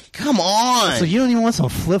 come on. So you don't even want some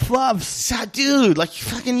flip-flops? Dude,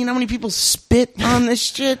 fucking, you know how many people spit on this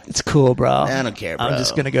shit? It's cool, bro. I don't care, bro. I'm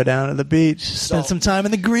just going to go down to the beach, spend some time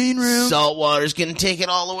in the green room. Salt water's going to take it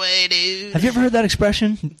all away, dude. Have you ever heard that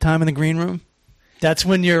expression, time in the green room? That's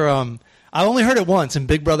when you're... I only heard it once in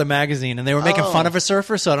Big Brother magazine, and they were making fun of a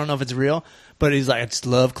surfer, so I don't know if it's real. But he's like, I just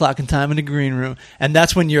love clocking time in the green room. And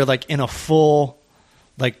that's when you're in a full,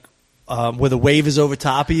 where the wave is over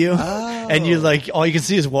top of you. Oh. And you're all you can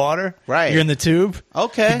see is water. Right. You're in the tube.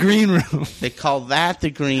 Okay. The green room. They call that the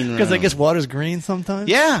green room. Because I guess water's green sometimes.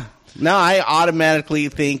 Yeah. No, I automatically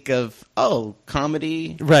think of,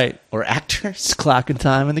 comedy. Right. Or actors. Just clocking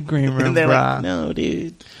time in the green room, and they're brah. like, no,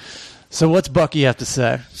 dude. So what's Bucky have to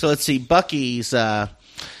say? So let's see. Bucky's gotta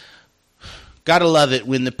love it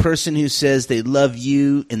when the person who says they love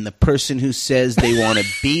you and the person who says they want to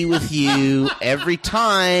be with you every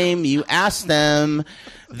time you ask them,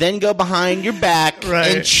 then go behind your back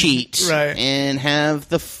and cheat and have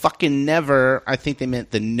the fucking I think they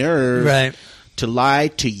meant the nerve to lie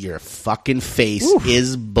to your fucking face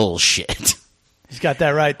is bullshit. He's got that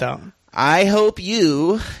right, though. I hope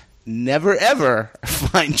you never ever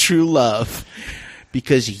find true love,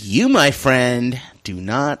 because you, my friend, do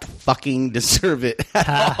not fucking deserve it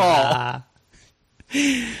at all.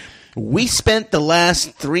 We spent the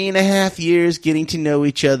last 3.5 years getting to know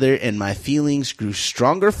each other, and my feelings grew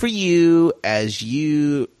stronger for you as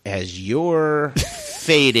you're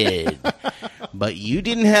faded. But you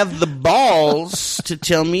didn't have the balls to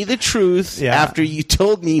tell me the truth after you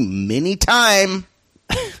told me many time.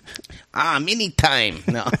 Many time.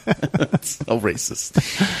 No, it's so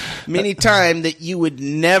racist. Many time that you would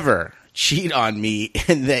never cheat on me,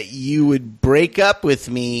 and that you would break up with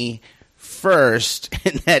me first,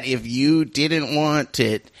 and that if you didn't want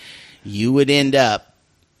it, you would end.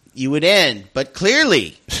 But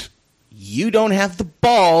clearly, you don't have the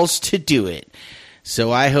balls to do it.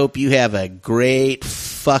 So I hope you have a great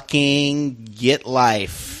fucking get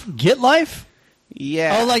life. Get life?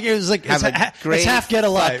 Yeah. Oh, it was it's half get a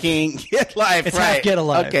life. Fucking get life. It's half get a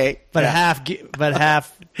life. Okay. But half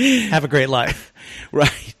have a great life.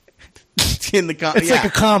 Right. In the it's like a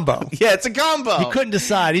combo. Yeah, it's a combo. He couldn't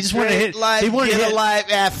decide. He just wanted to hit life. He wanted get to hit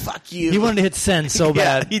life. Fuck you. He wanted to hit send so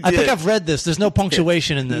bad. He did. I think I've read this. There's no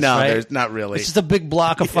punctuation in this. No, right? There's not really. It's just a big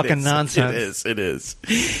block of fucking nonsense. It is.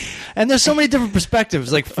 And there's so many different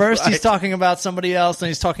perspectives. First he's talking about somebody else, then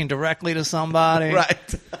he's talking directly to somebody.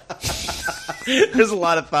 Right. There's a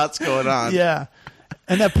lot of thoughts going on. Yeah.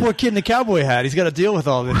 And that poor kid in the cowboy hat, he's got to deal with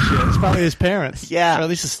all this shit. It's probably his parents. Yeah. Or at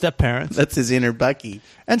least his step-parents. That's his inner Bucky.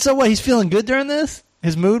 And so what, he's feeling good during this?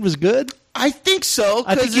 His mood was good? I think so.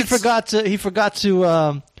 I think he forgot to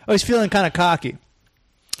he's feeling kind of cocky.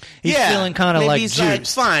 He's feeling kind of he's like,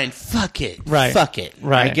 fine, fuck it. Right. Fuck it.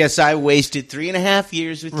 Right. I guess I wasted 3.5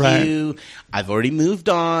 years with you. I've already moved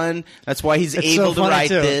on. That's why he's able to write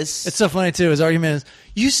this. It's so funny, too. His argument is,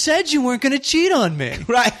 you said you weren't going to cheat on me.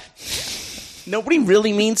 Right. Nobody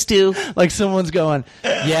really means to. Someone's going,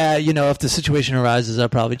 yeah, if the situation arises, I'll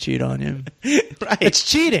probably cheat on you. Right. It's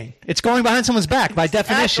cheating. It's going behind someone's back by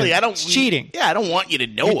definition. It's cheating. Yeah, I don't want you to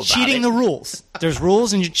know you're cheating the rules. There's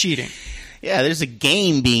rules and you're cheating. Yeah, there's a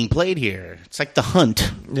game being played here. It's like the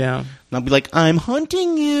hunt. Yeah. And I'll be like, I'm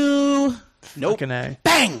hunting you. Nope. Fucking A.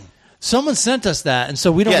 Bang! Someone sent us that, and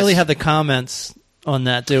so we don't really have the comments on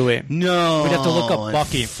that, do we? No. We'd have to look up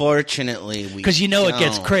Bucky. Fortunately, we because it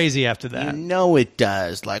gets crazy after that. You know it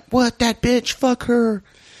does. What, that bitch? Fuck her.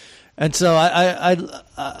 And so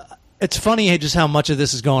it's funny just how much of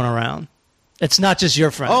this is going around. It's not just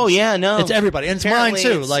your friends. Oh yeah, no, it's everybody, and it's Apparently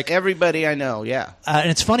mine too. it's Like everybody I know, yeah. And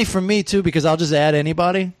it's funny for me too because I'll just add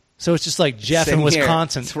anybody. So it's just like Jeff Same in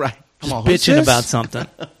Wisconsin, That's right. just Come on, who's bitching this? about something.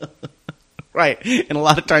 Right, and a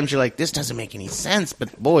lot of times you're like, this doesn't make any sense,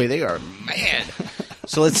 but boy, they are mad.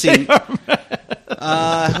 So let's see.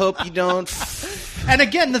 I hope you don't. And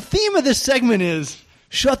again, the theme of this segment is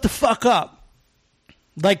shut the fuck up.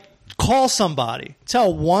 Like, call somebody.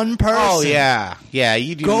 Tell one person. Oh yeah,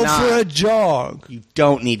 you do Go not. for a jog. You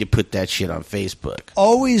don't need to put that shit on Facebook.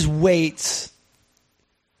 Always wait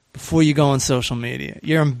before you go on social media.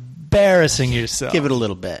 You're embarrassing yourself. Give it a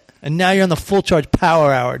little bit. And now you're on the full charge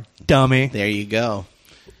power hour, dummy. There you go.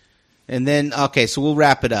 And then, okay, so we'll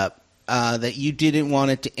wrap it up. That you didn't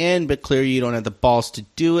want it to end, but clearly you don't have the balls to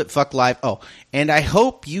do it. Fuck life. Oh, and I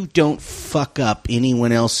hope you don't fuck up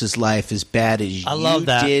anyone else's life as bad as I love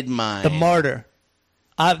that. did mine. The martyr.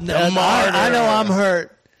 I know I'm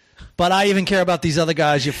hurt, but I even care about these other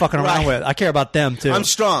guys you're fucking around with. I care about them, too. I'm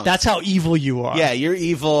strong. That's how evil you are. Yeah, you're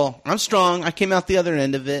evil. I'm strong. I came out the other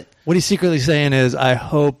end of it. What he's secretly saying is, I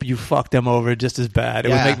hope you fuck them over just as bad. It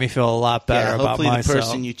would make me feel a lot better about hopefully myself. the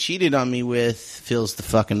person you cheated on me with feels the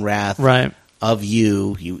fucking wrath Right. of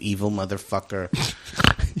you evil motherfucker.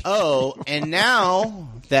 Oh, and now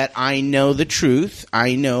that I know the truth,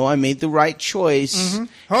 I know I made the right choice. Mm-hmm.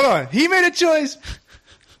 Hold on. He made a choice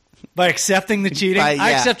by accepting the cheating. Yeah.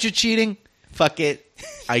 I accept your cheating. Fuck it.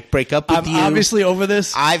 I break up with I'm you. obviously over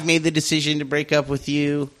this. I've made the decision to break up with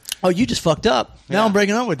you. Oh, you just fucked up. Now Yeah. I'm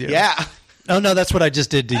breaking up with you. Yeah. Oh, no, that's what I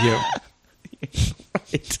just did to you.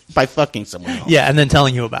 Right. By fucking someone else. Yeah, and then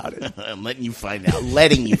telling you about it. I'm letting you find out.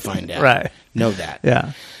 Letting you find out. Right. Know that.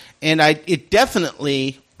 Yeah. And it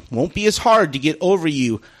definitely won't be as hard to get over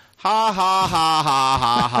you. Ha ha ha ha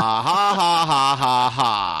ha ha ha ha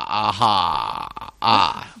ha ha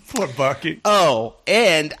ha. Poor Bucky. Oh,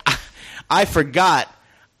 and I forgot.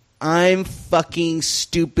 I'm fucking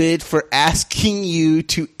stupid for asking you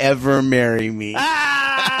to ever marry me.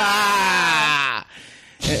 Ah!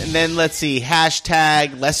 And then let's see.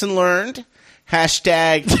 Hashtag lesson learned.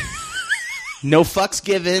 Hashtag no fucks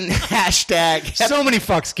given. Hashtag So many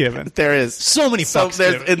fucks given. there is So many fucks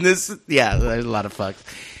given. in this. Yeah, there's a lot of fucks.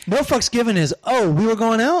 No fucks given is, oh, we were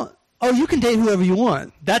going out? Oh, you can date whoever you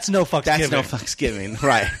want. That's no fucks That's given. no fucks giving.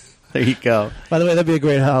 Right. There you go. By the way, that'd be a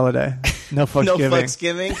great holiday. No fucks No giving. fucks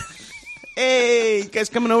giving. Hey, you guys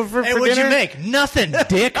coming over Hey, for what'd dinner? you make? Nothing,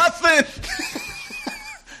 dick. Nothing.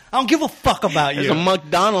 I don't give a fuck about There's you. a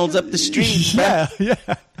McDonald's up the street. Yeah.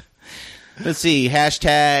 Let's see.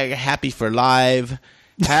 Hashtag happy for live.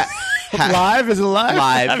 Live? Is it live?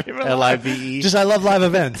 Live. Happy for L-I-V-E. Just I love live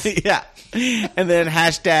events. Yeah. And then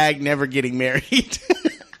hashtag never getting married.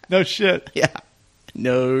 No shit. Yeah.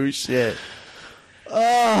 No shit.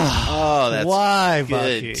 Oh, that's Why, good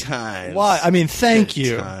Bucky? times. Why? I mean, thank Good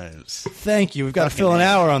you. times. Thank you. We've got to Fucking fill an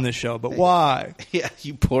hell. hour on this show, but why? Yeah,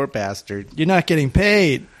 you poor bastard. You're not getting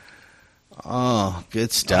paid. Oh, good All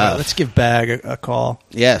right, stuff. let's give Bagg a call.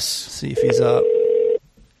 Yes. See if he's up.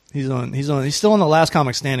 He's still on the Last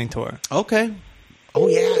Comic Standing tour. Okay. Oh,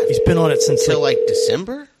 yeah. He's been on it since Till like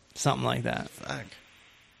December? something like that. Fuck.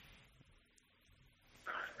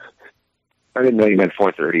 I didn't know you meant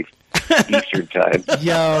 4:30 Eastern time.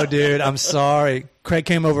 Yo, dude, I'm sorry. Craig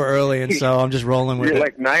came over early, and so I'm just rolling with You're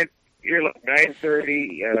it. like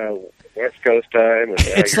 9:30 West Coast time. And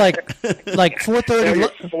It's like 4:30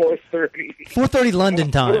 4:30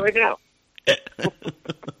 London time. right now.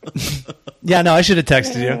 Yeah, no, I should have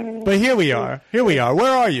texted you. But here we are.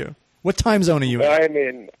 Where are you? What time zone are you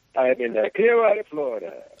in? I'm in Clearwater,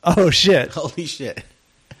 Florida. Oh shit. Holy shit.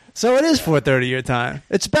 So it is 4:30 your time.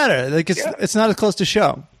 It's better. Like it's not as close to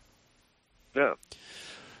show. No,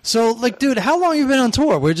 So like, dude, how long have you been on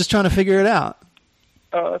tour? We're just trying to figure it out.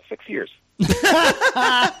 6 years.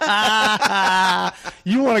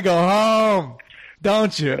 You want to go home,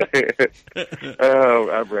 don't you? Oh,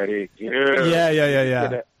 I'm ready.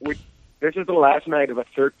 Yeah. This is the last night of a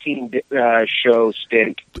 13-show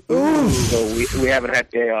stint. Ooh. So we haven't had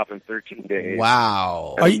day off in 13 days.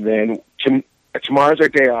 Wow. And then tomorrow's our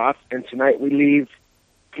day off, and tonight we leave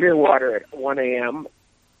Clearwater at 1 a.m.,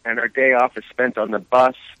 and our day off is spent on the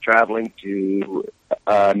bus traveling to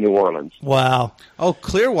New Orleans. Wow. Oh,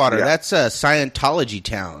 Clearwater. Yeah. That's a Scientology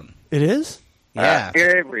town. It is? Yeah.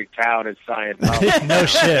 Every town is Scientology. No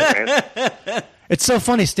shit. It's so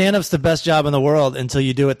funny. Stand-up's the best job in the world until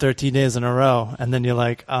you do it 13 days in a row, and then you're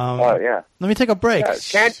like, Oh, yeah. let me take a break.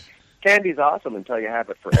 Candy's awesome until you have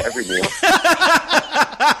it for every meal.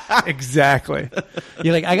 Exactly.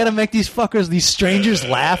 You're like, I got to make these strangers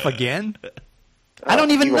laugh again? I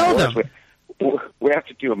don't even know them. We have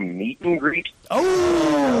to do a meet and greet.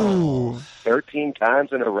 Oh, 13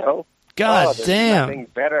 times in a row. God there's damn! Nothing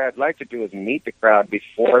better I'd like to do is meet the crowd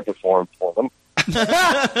before I perform for them.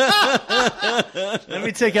 Let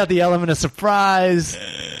me take out the element of surprise.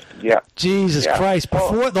 Yeah. Jesus Christ!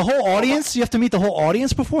 Before the whole audience, you have to meet the whole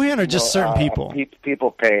audience beforehand, or just certain people?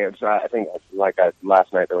 People pay. I think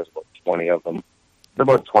last night there was about 20 of them. They're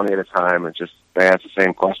about 20 at a time, and just they ask the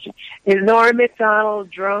same question: Is Norm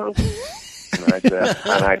Macdonald drunk? And I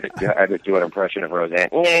had to do an impression of Roseanne.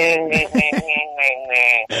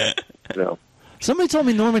 So. Somebody told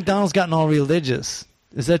me Norm Macdonald's gotten all religious.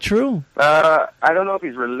 Is that true? I don't know if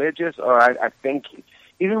he's religious, or I think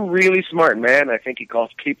he's a really smart man. I think he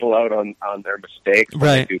calls people out on their mistakes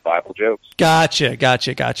when they do Bible jokes. Gotcha.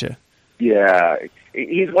 Yeah.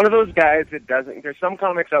 He's one of those guys that doesn't... There's some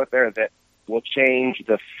comics out there that will change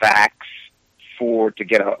the facts to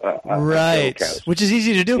get a right, joke out. Which is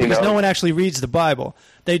easy to do because no one actually reads the Bible.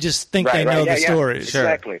 They just think they know the stories. Yeah,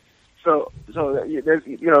 exactly. So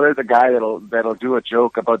there's a guy that'll do a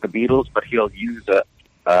joke about the Beatles, but he'll use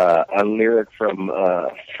a lyric from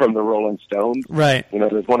the Rolling Stones. Right.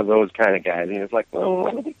 There's one of those kind of guys, and it's like, well,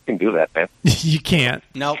 I don't think you can do that, man. You can't.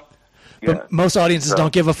 Nope. But most audiences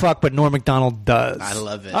don't give a fuck, but Norm Macdonald does. I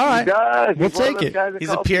love it. All right. He does. We'll take it. He's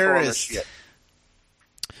a purist.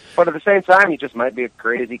 But at the same time, he just might be a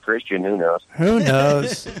crazy Christian. Who knows? Who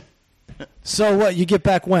knows? So what, you get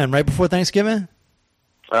back when? Right before Thanksgiving?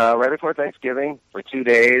 Right before Thanksgiving for 2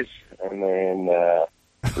 days, and then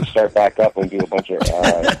we start back up and do a bunch of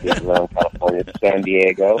gigs around California, San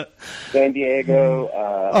Diego.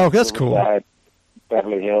 That's cool.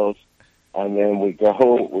 Beverly Hills, and then we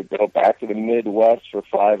go back to the Midwest for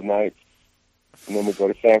 5 nights, and then we go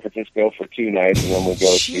to San Francisco for 2 nights, and then we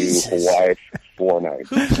go to Hawaii for 4 nights.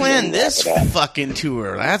 Who planned this fucking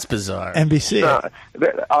tour? That's bizarre. NBC.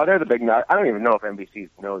 They're the big nut. I don't even know if NBC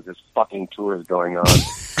knows this fucking tour is going on.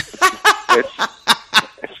 it's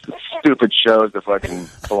stupid shows, the fucking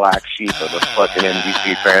black sheep of the fucking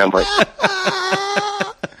NBC family.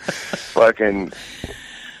 Fucking,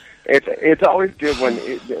 it's always good when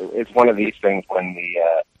it's one of these things when the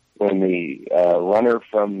runner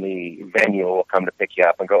from the venue will come to pick you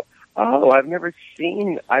up and go, "Oh, I've never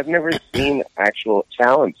seen actual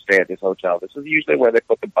talent stay at this hotel. This is usually where they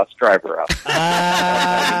put the bus driver up."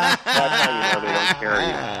 That's how you know they don't carry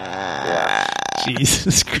you. Yeah.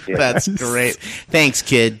 Jesus Christ. Yeah. That's great. Thanks,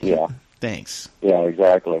 kid. Yeah. Thanks. Yeah,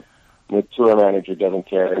 exactly. The tour manager doesn't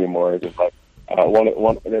care anymore. It's just like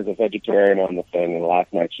there's a vegetarian on the thing, and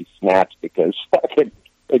last night she snapped because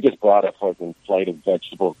they just brought a fucking plate of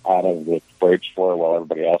vegetables out of the fridge for her while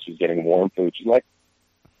everybody else was getting warm food. She's like,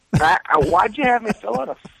 "Why'd you have me fill out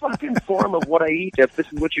a fucking form of what I eat if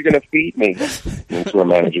this is what you're going to feed me?" And the tour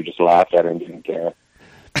manager just laughed at her and didn't care.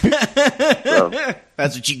 So,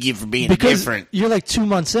 that's what you get for being because different. You're like 2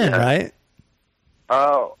 months in, right?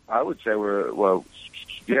 Oh, I would say close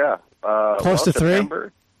to 3?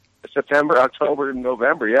 September, October,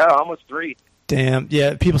 November. Yeah, almost 3. Damn.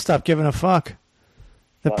 Yeah, people stop giving a fuck.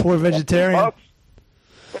 The poor vegetarian.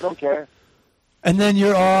 They don't care. And then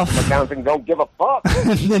you're off. Accounting don't give a fuck.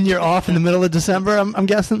 And then you're off in the middle of December, I'm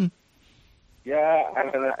guessing? Yeah,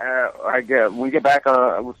 and we get back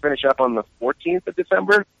we finish up on the 14th of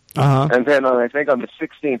December. Uh-huh. And then I think on the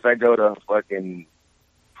 16th I go to fucking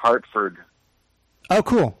Hartford. Oh,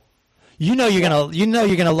 cool. You're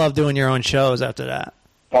gonna love doing your own shows after that.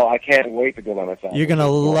 Oh, I can't wait to go by myself. You're gonna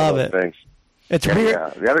love it. Things. It's weird.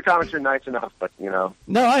 Yeah. The other comics are nice enough, but No,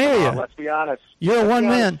 I hear you. Let's be honest. You're a one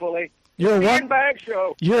man. You're a one-man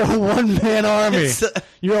show. You're a one-man army.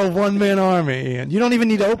 You're a one-man army, Ian. You don't even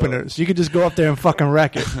need openers. You could just go up there and fucking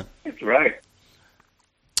wreck it. That's right.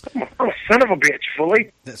 I'm a son of a bitch,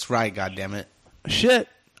 Fully. That's right, goddammit. Shit.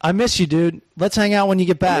 I miss you, dude. Let's hang out when you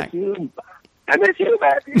get back. I miss you,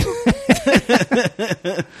 Matthew.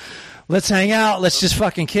 Let's hang out. Let's just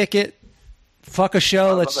fucking kick it. Fuck a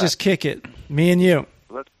show. Let's just kick it. Me and you.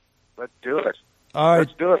 Let's do it. All right.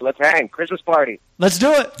 Let's do it. Let's hang. Christmas party. Let's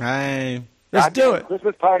do it. Hi. Let's do it.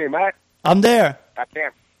 Christmas party, Matt. I'm there.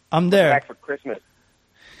 Goddamn. I'm there. Back for Christmas.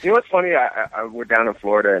 You know what's funny? We're down in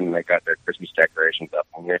Florida and they got their Christmas decorations up.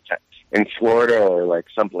 And we're in Florida or like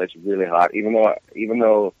someplace really hot. Even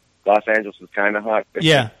though Los Angeles is kind of hot, it's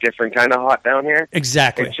different kind of hot down here.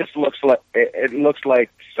 Exactly. It just looks like it looks like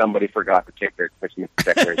somebody forgot to take their Christmas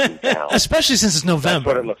decorations down. Especially since it's November.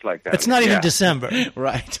 That's what it looks like. It's not even December,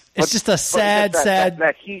 right? It's just a sad.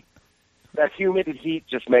 That heat, that humid heat,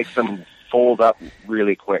 just makes them fold up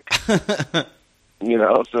really quick. So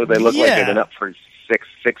they look like they've been up for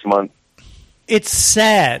six months. It's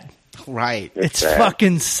sad. Right. It's sad.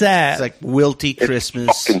 fucking sad. It's like wilty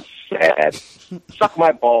Christmas. It's fucking sad. Suck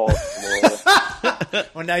my balls.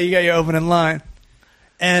 Well, now you got your opening line.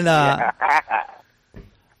 And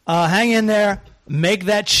hang in there. Make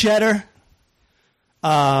that cheddar.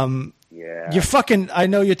 You're fucking, I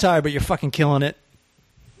know you're tired, but you're fucking killing it.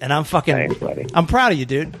 And I'm fucking, Thanks, buddy. I'm proud of you,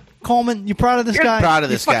 dude. Coleman, you proud of this guy? proud of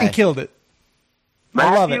this you fucking guy. killed it.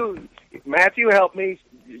 I love it. Matthew helped me.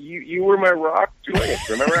 You were my rock joint.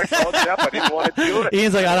 Remember I called you up? I didn't want to do it.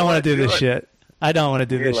 Ian's like, I don't want to do this shit. I don't want to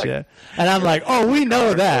do You're this like- shit. And I'm like, oh, we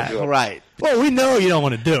know that. Right. Well, we know you don't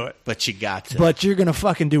want to do it. But you got to. But you're going to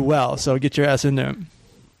fucking do well, so get your ass in there.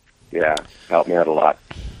 Yeah, helped me out a lot.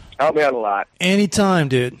 Anytime,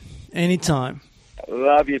 dude. Anytime. I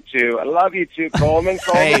love you too. Coleman.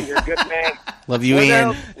 Hey. You're a good man. Love you,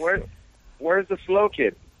 Wendell, Ian. where's the slow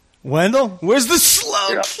kid? Wendell? Where's the slow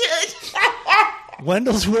Yeah. kid?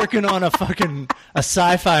 Wendell's working on a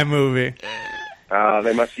sci-fi movie.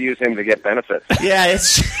 They must use him to get benefits. Yeah,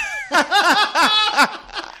 it's...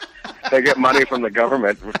 They get money from the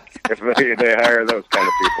government if they hire those kind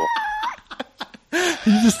of people.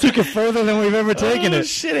 You just took it further than we've ever taken it.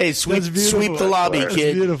 Shit, hey, That's beautiful. sweep the lobby, That's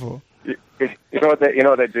kid. beautiful. You know what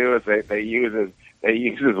they do is they use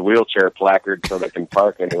his wheelchair placard so they can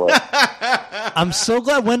park anywhere. I'm so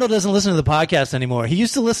glad Wendell doesn't listen to the podcast anymore. He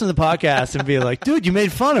used to listen to the podcast and be like, dude, you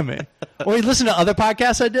made fun of me. Or he'd listen to other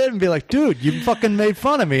podcasts I did and be like, dude, you fucking made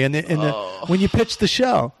fun of me when you pitched the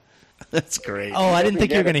show. That's great. Oh, I didn't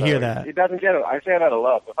think you were going to hear that. He doesn't get it. I say it out of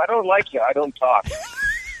love. If I don't like you, I don't talk.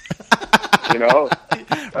 You know?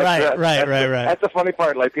 Right. That's the funny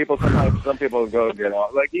part. Like some people go,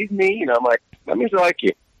 like, he's mean. I'm like, that means I like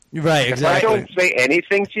you. Right, exactly. If I don't say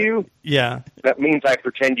anything to you, yeah, that means I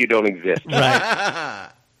pretend you don't exist. right.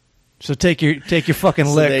 So take your fucking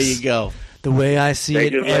licks. There you go. The way I see Take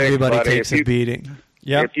it, your licks, everybody buddy. takes a beating.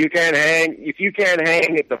 Yep. If you can't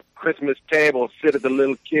hang at the Christmas table, sit at the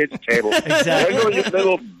little kids' table. Exactly. There go, you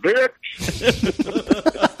little bitch.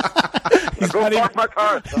 Go park my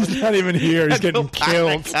car. He's not even here. He's getting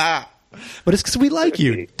killed. Ah. But it's because we like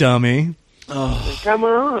you, dummy. Come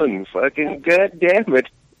on, fucking goddamn it.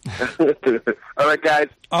 All right, guys.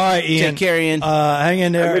 All right, Ian. Take care, Ian. Hang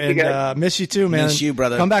in there. I miss you And guys. miss you too, man. Miss you,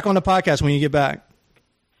 brother. Come back on the podcast when you get back.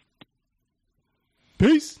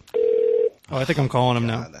 Peace. Oh, I think I'm calling him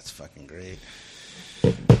now. God, that's fucking great.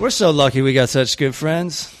 We're so lucky we got such good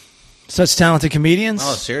friends. Such talented comedians.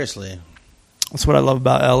 Oh, seriously. That's what I love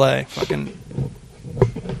about L.A. Fucking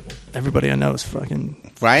everybody I know is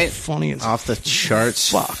fucking Right? funny as Off the charts.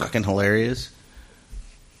 fuck. Fucking hilarious.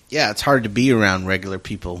 Yeah, it's hard to be around regular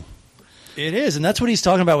people. It is, and that's what he's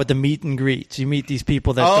talking about with the meet and greets. You meet these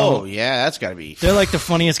people that Oh, don't. yeah, that's got to be... They're like the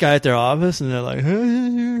funniest guy at their office, and they're like,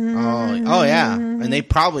 Oh, yeah. And they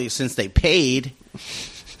probably, since they paid,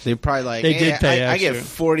 they're probably like, They hey, did pay I get extra.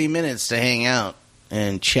 40 minutes to hang out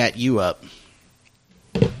and chat you up.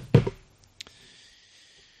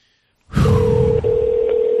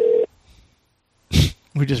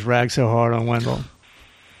 We just ragged so hard on Wendell.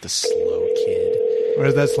 The slow kid.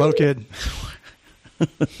 Where's that slow kid?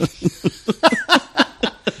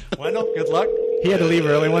 Wendell, good luck. He had to leave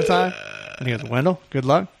early one time, and he goes, Wendell, good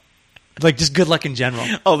luck. Like, just good luck in general.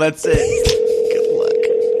 Oh, that's it. Good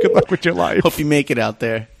luck. Good luck with your life. Hope you make it out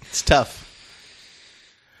there. It's tough.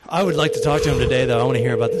 I would like to talk to him today, though. I want to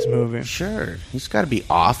hear about this movie. Sure. He's got to be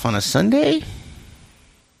off on a Sunday?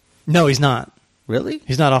 No, he's not. Really?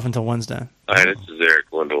 He's not off until Wednesday. Hi, this is Eric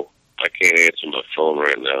Wendell. I can't answer my phone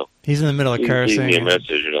right now. He's in the middle of You can leave cursing. me a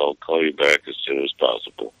message and I'll call you back as soon as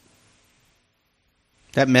possible.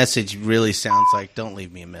 That message really sounds like, don't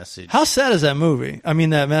leave me a message. How sad is that movie? I mean,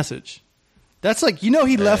 that message. That's like, he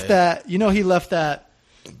left that,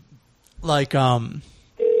 like, in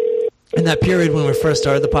that period when we first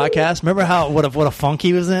started the podcast. Remember what a funk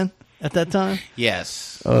he was in at that time?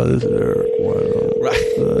 Yes. Oh, this is Eric.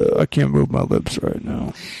 Right. I can't move my lips right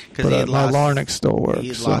now. 'Cause he had my lost- larynx still works. he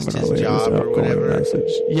had so I'm lost gonna his leave job this or outgoing whatever.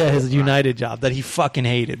 message. Yeah, his United job that he fucking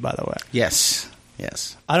hated, by the way. Yes.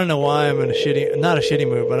 Yes. I don't know why I'm in not a shitty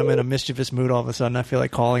mood, but I'm in a mischievous mood all of a sudden. I feel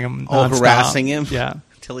like calling him Oh, nonstop. harassing him? Yeah.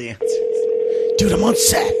 Until he answers. Dude, I'm on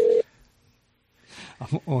set.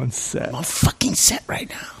 I'm on set. I'm on fucking set right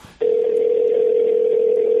now.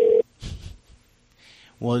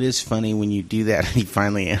 Well, it is funny when you do that and he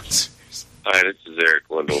finally answers. Hi, this is Eric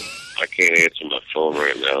Wendell. I can't answer my phone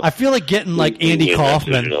right now. I feel like getting like Leave Andy me a message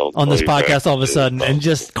Kaufman and I'll on this call you back podcast all of a as soon as sudden and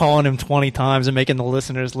just calling him 20 times and making the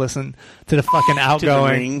listeners listen to the fucking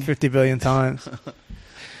outgoing ring. 50 billion times.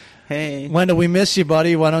 Hey. Wendell, we miss you,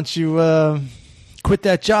 buddy. Why don't you quit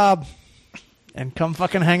that job and come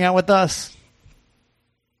fucking hang out with us?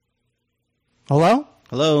 Hello?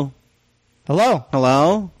 Hello? Hello?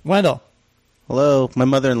 Hello? Wendell. Hello? My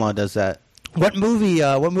mother-in-law does that. What movie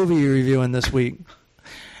are you reviewing this week?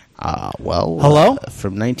 Hello?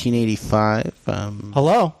 From 1985.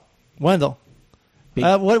 Hello? Wendell.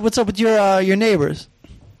 What's up with your neighbors?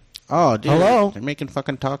 Oh, dude. Hello? They're making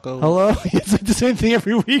fucking tacos. Hello? It's like the same thing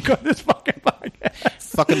every week on this fucking podcast.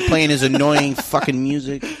 Fucking playing his annoying fucking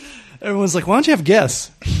music. Everyone's like, why don't you have guests?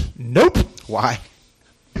 Nope. Why?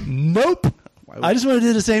 Nope. I just want to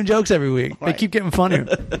do the same jokes every week. Right. They keep getting funnier.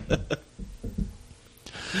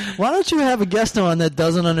 Why don't you have a guest on that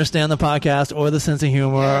doesn't understand the podcast or the sense of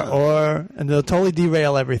humor and they'll totally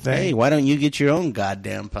derail everything? Hey, why don't you get your own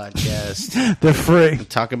goddamn podcast? They're free.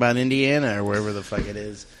 Talk about Indiana or wherever the fuck it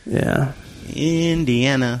is. Yeah.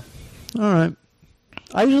 Indiana. All right.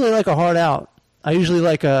 I usually like a hard out. I usually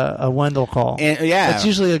like a Wendell call. That's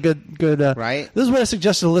usually a good right. This is what I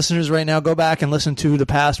suggest to the listeners right now. Go back and listen to the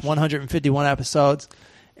past 151 episodes.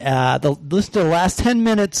 Listen to the last 10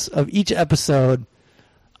 minutes of each episode.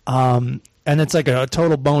 And it's like a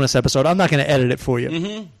total bonus episode. I'm not going to edit it for you.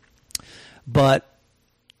 Mm-hmm.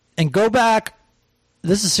 And go back.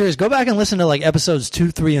 This is serious. Go back and listen to like episodes 2,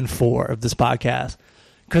 3, and 4 of this podcast.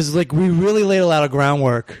 Because like we really laid a lot of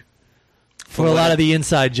groundwork for a lot of the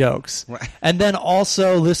inside jokes. Right. And then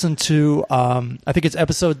also listen to, I think it's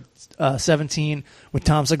episode 17 with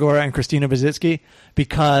Tom Segura and Christina Bazitsky,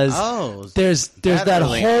 because there's that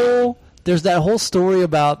whole story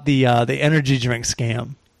about the energy drink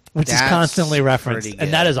scam, which is constantly referenced.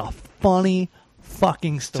 And that is a funny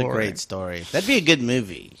fucking story. It's a great story. That'd be a good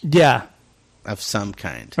movie. Yeah. Of some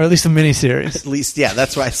kind. Or at least a miniseries. At least, yeah,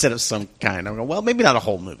 that's why I said of some kind. I'm going, well, maybe not a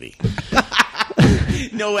whole movie.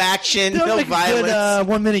 No action, no violence. Good,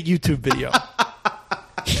 1 minute YouTube video.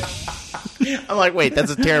 I'm like, wait,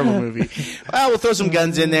 that's a terrible movie. Well, we'll throw some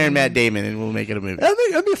guns in there and Matt Damon, and we'll make it a movie. That'd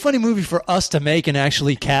be a funny movie for us to make and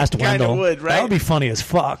actually cast Wendell. Kind of would, right? That would be funny as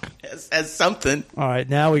fuck. As something. All right,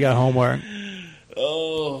 now we got homework.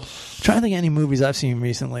 Oh. I'm trying to think of any movies I've seen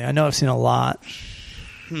recently. I know I've seen a lot.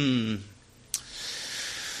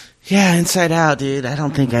 Yeah, Inside Out, dude. I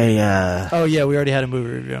don't think I... Oh, yeah, we already had a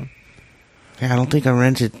movie review. Yeah, I don't think I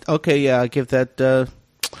rented... Okay, yeah, I'll give that a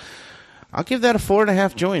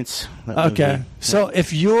 4.5 joints. Okay. Movie. So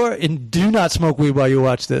if you're... And do not smoke weed while you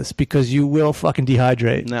watch this, because you will fucking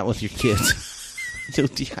dehydrate. Not with your kids. You'll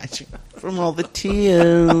dehydrate from all the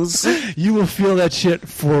tears. You will feel that shit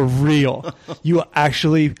for real. You will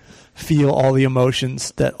actually feel all the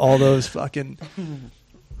emotions that all those fucking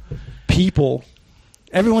people...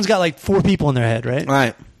 Everyone's got like 4 people in their head, right?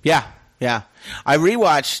 Right. Yeah. Yeah. I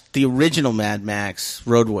rewatched the original Mad Max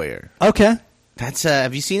Road Warrior. Okay. That's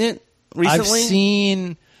have you seen it recently? I've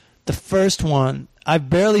seen the first one. I've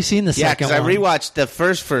barely seen the second one. Yeah, because I rewatched the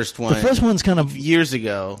first one. The first one's kind of years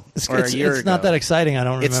ago. It's not that exciting. I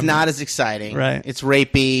don't remember. It's not as exciting. Right. It's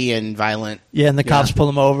rapey and violent. Yeah, and the cops pull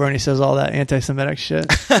him over, and he says all that anti-Semitic shit.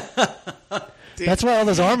 Dude, that's why all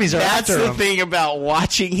those armies are after him. That's the thing about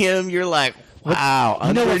watching him. You're like, wow,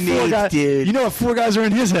 you know what 4 guys are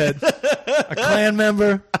in his head? A Klan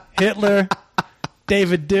member, Hitler,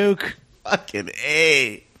 David Duke. Fucking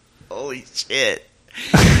A. Holy shit.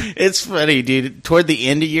 It's funny, dude. Toward the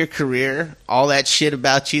end of your career, all that shit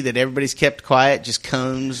about you that everybody's kept quiet just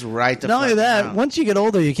comes right to Not only that, out. Once you get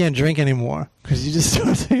older, you can't drink anymore because you just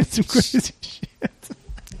start saying some crazy shit.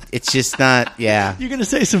 It's just not, yeah. You're going to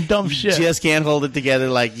say some dumb shit. You just can't hold it together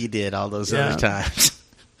like you did all those other times.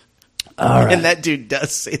 All right. And that dude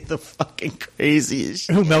does say the fucking craziest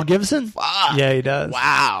shit. Who, Mel Gibson? Fuck. Yeah, he does.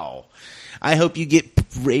 Wow. I hope you get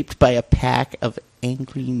raped by a pack of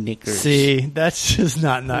angry niggers. See, that's just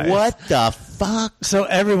not nice. What the fuck? So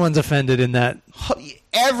everyone's offended in that.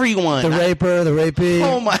 Everyone. The raper, the rapee.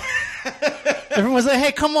 Oh my. Everyone's like,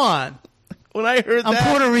 hey, come on. When I heard I'm that,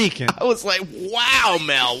 Puerto Rican. I was like, wow,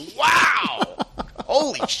 Mel. Wow.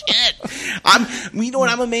 Holy shit. You know what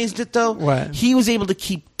I'm amazed at, though? What? He was able to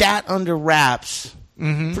keep that under wraps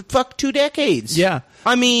for 2 decades. Yeah.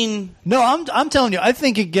 I mean. No, I'm telling you, I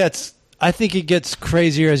think it gets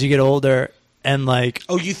crazier as you get older. And like,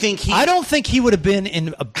 oh, you think I don't think he would have been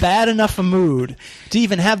in a bad enough a mood to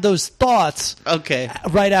even have those thoughts. Okay.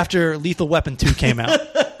 Right after Lethal Weapon 2 came out,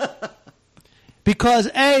 because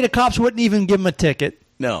the cops wouldn't even give him a ticket.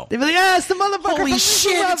 No, they'd be like, it's the motherfucker. Holy from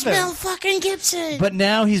shit! It's Mel fucking Gibson. But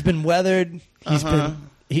now he's been weathered. He's been,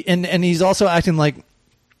 and he's also acting like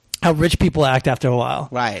how rich people act after a while,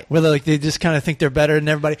 right? Where they just kind of think they're better than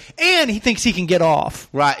everybody, and he thinks he can get off,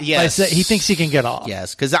 right? Yes, he thinks he can get off.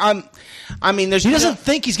 Yes, because he doesn't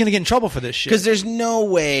think he's going to get in trouble for this shit. Because there's no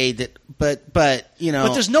way that, but you know,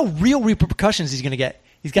 but there's no real repercussions he's going to get.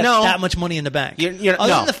 He's got that much money in the bank. Other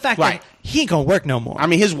than the fact that he ain't going to work no more. I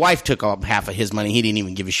mean, his wife took all half of his money. He didn't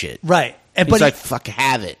even give a shit. Right. He's like, fuck,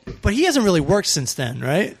 have it. But he hasn't really worked since then,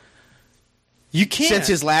 right? You can't. Since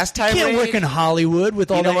his last tirade? You can't work in Hollywood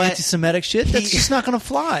with all that anti-Semitic shit. That's just not going to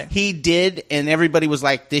fly. He did, and everybody was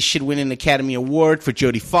like, this should win an Academy Award for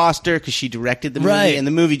Jodie Foster because she directed the movie, and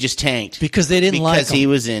the movie just tanked. Because they didn't like him. Because he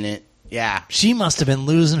was in it. Yeah. She must have been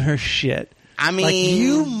losing her shit. I mean, like,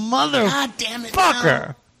 you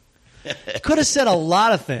motherfucker. Could have said a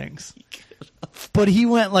lot of things. But he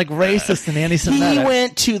went like racist and anti-Semitic. He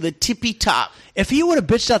went to the tippy top. If he would have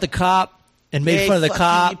bitched out the cop and made fun of the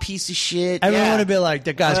cop, you piece of shit. Everyone would be like,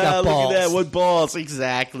 that guy's got balls. Look at that, what balls?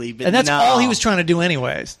 Exactly. But and that's all he was trying to do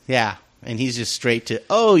anyways. Yeah. And he's just straight to,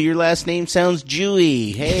 oh, your last name sounds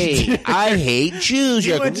Jewy. Hey, I hate Jews.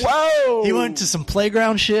 You're like, whoa. He went to some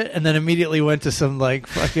playground shit and then immediately went to some like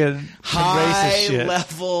fucking racist shit.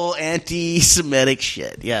 High-level anti-Semitic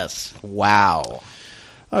shit. Yes. Wow.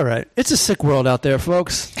 All right. It's a sick world out there,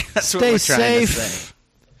 folks. That's Stay what we're trying safe. To say.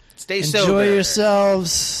 Stay Enjoy sober.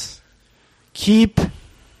 yourselves. Keep,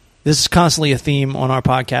 this is constantly a theme on our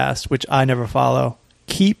podcast, which I never follow.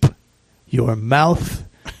 Keep your mouth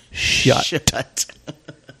shut.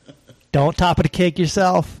 Don't top of the cake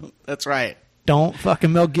yourself. That's right. Don't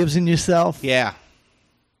fucking Mel Gibson yourself. Yeah.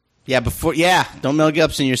 Don't Mel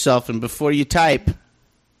Gibson yourself. And before you type,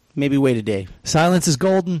 maybe wait a day. Silence is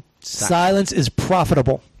golden. Silence is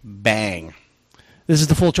profitable. Bang. This is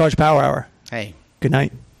the Full Charge Power Hour. Hey. Good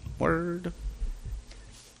night. Word.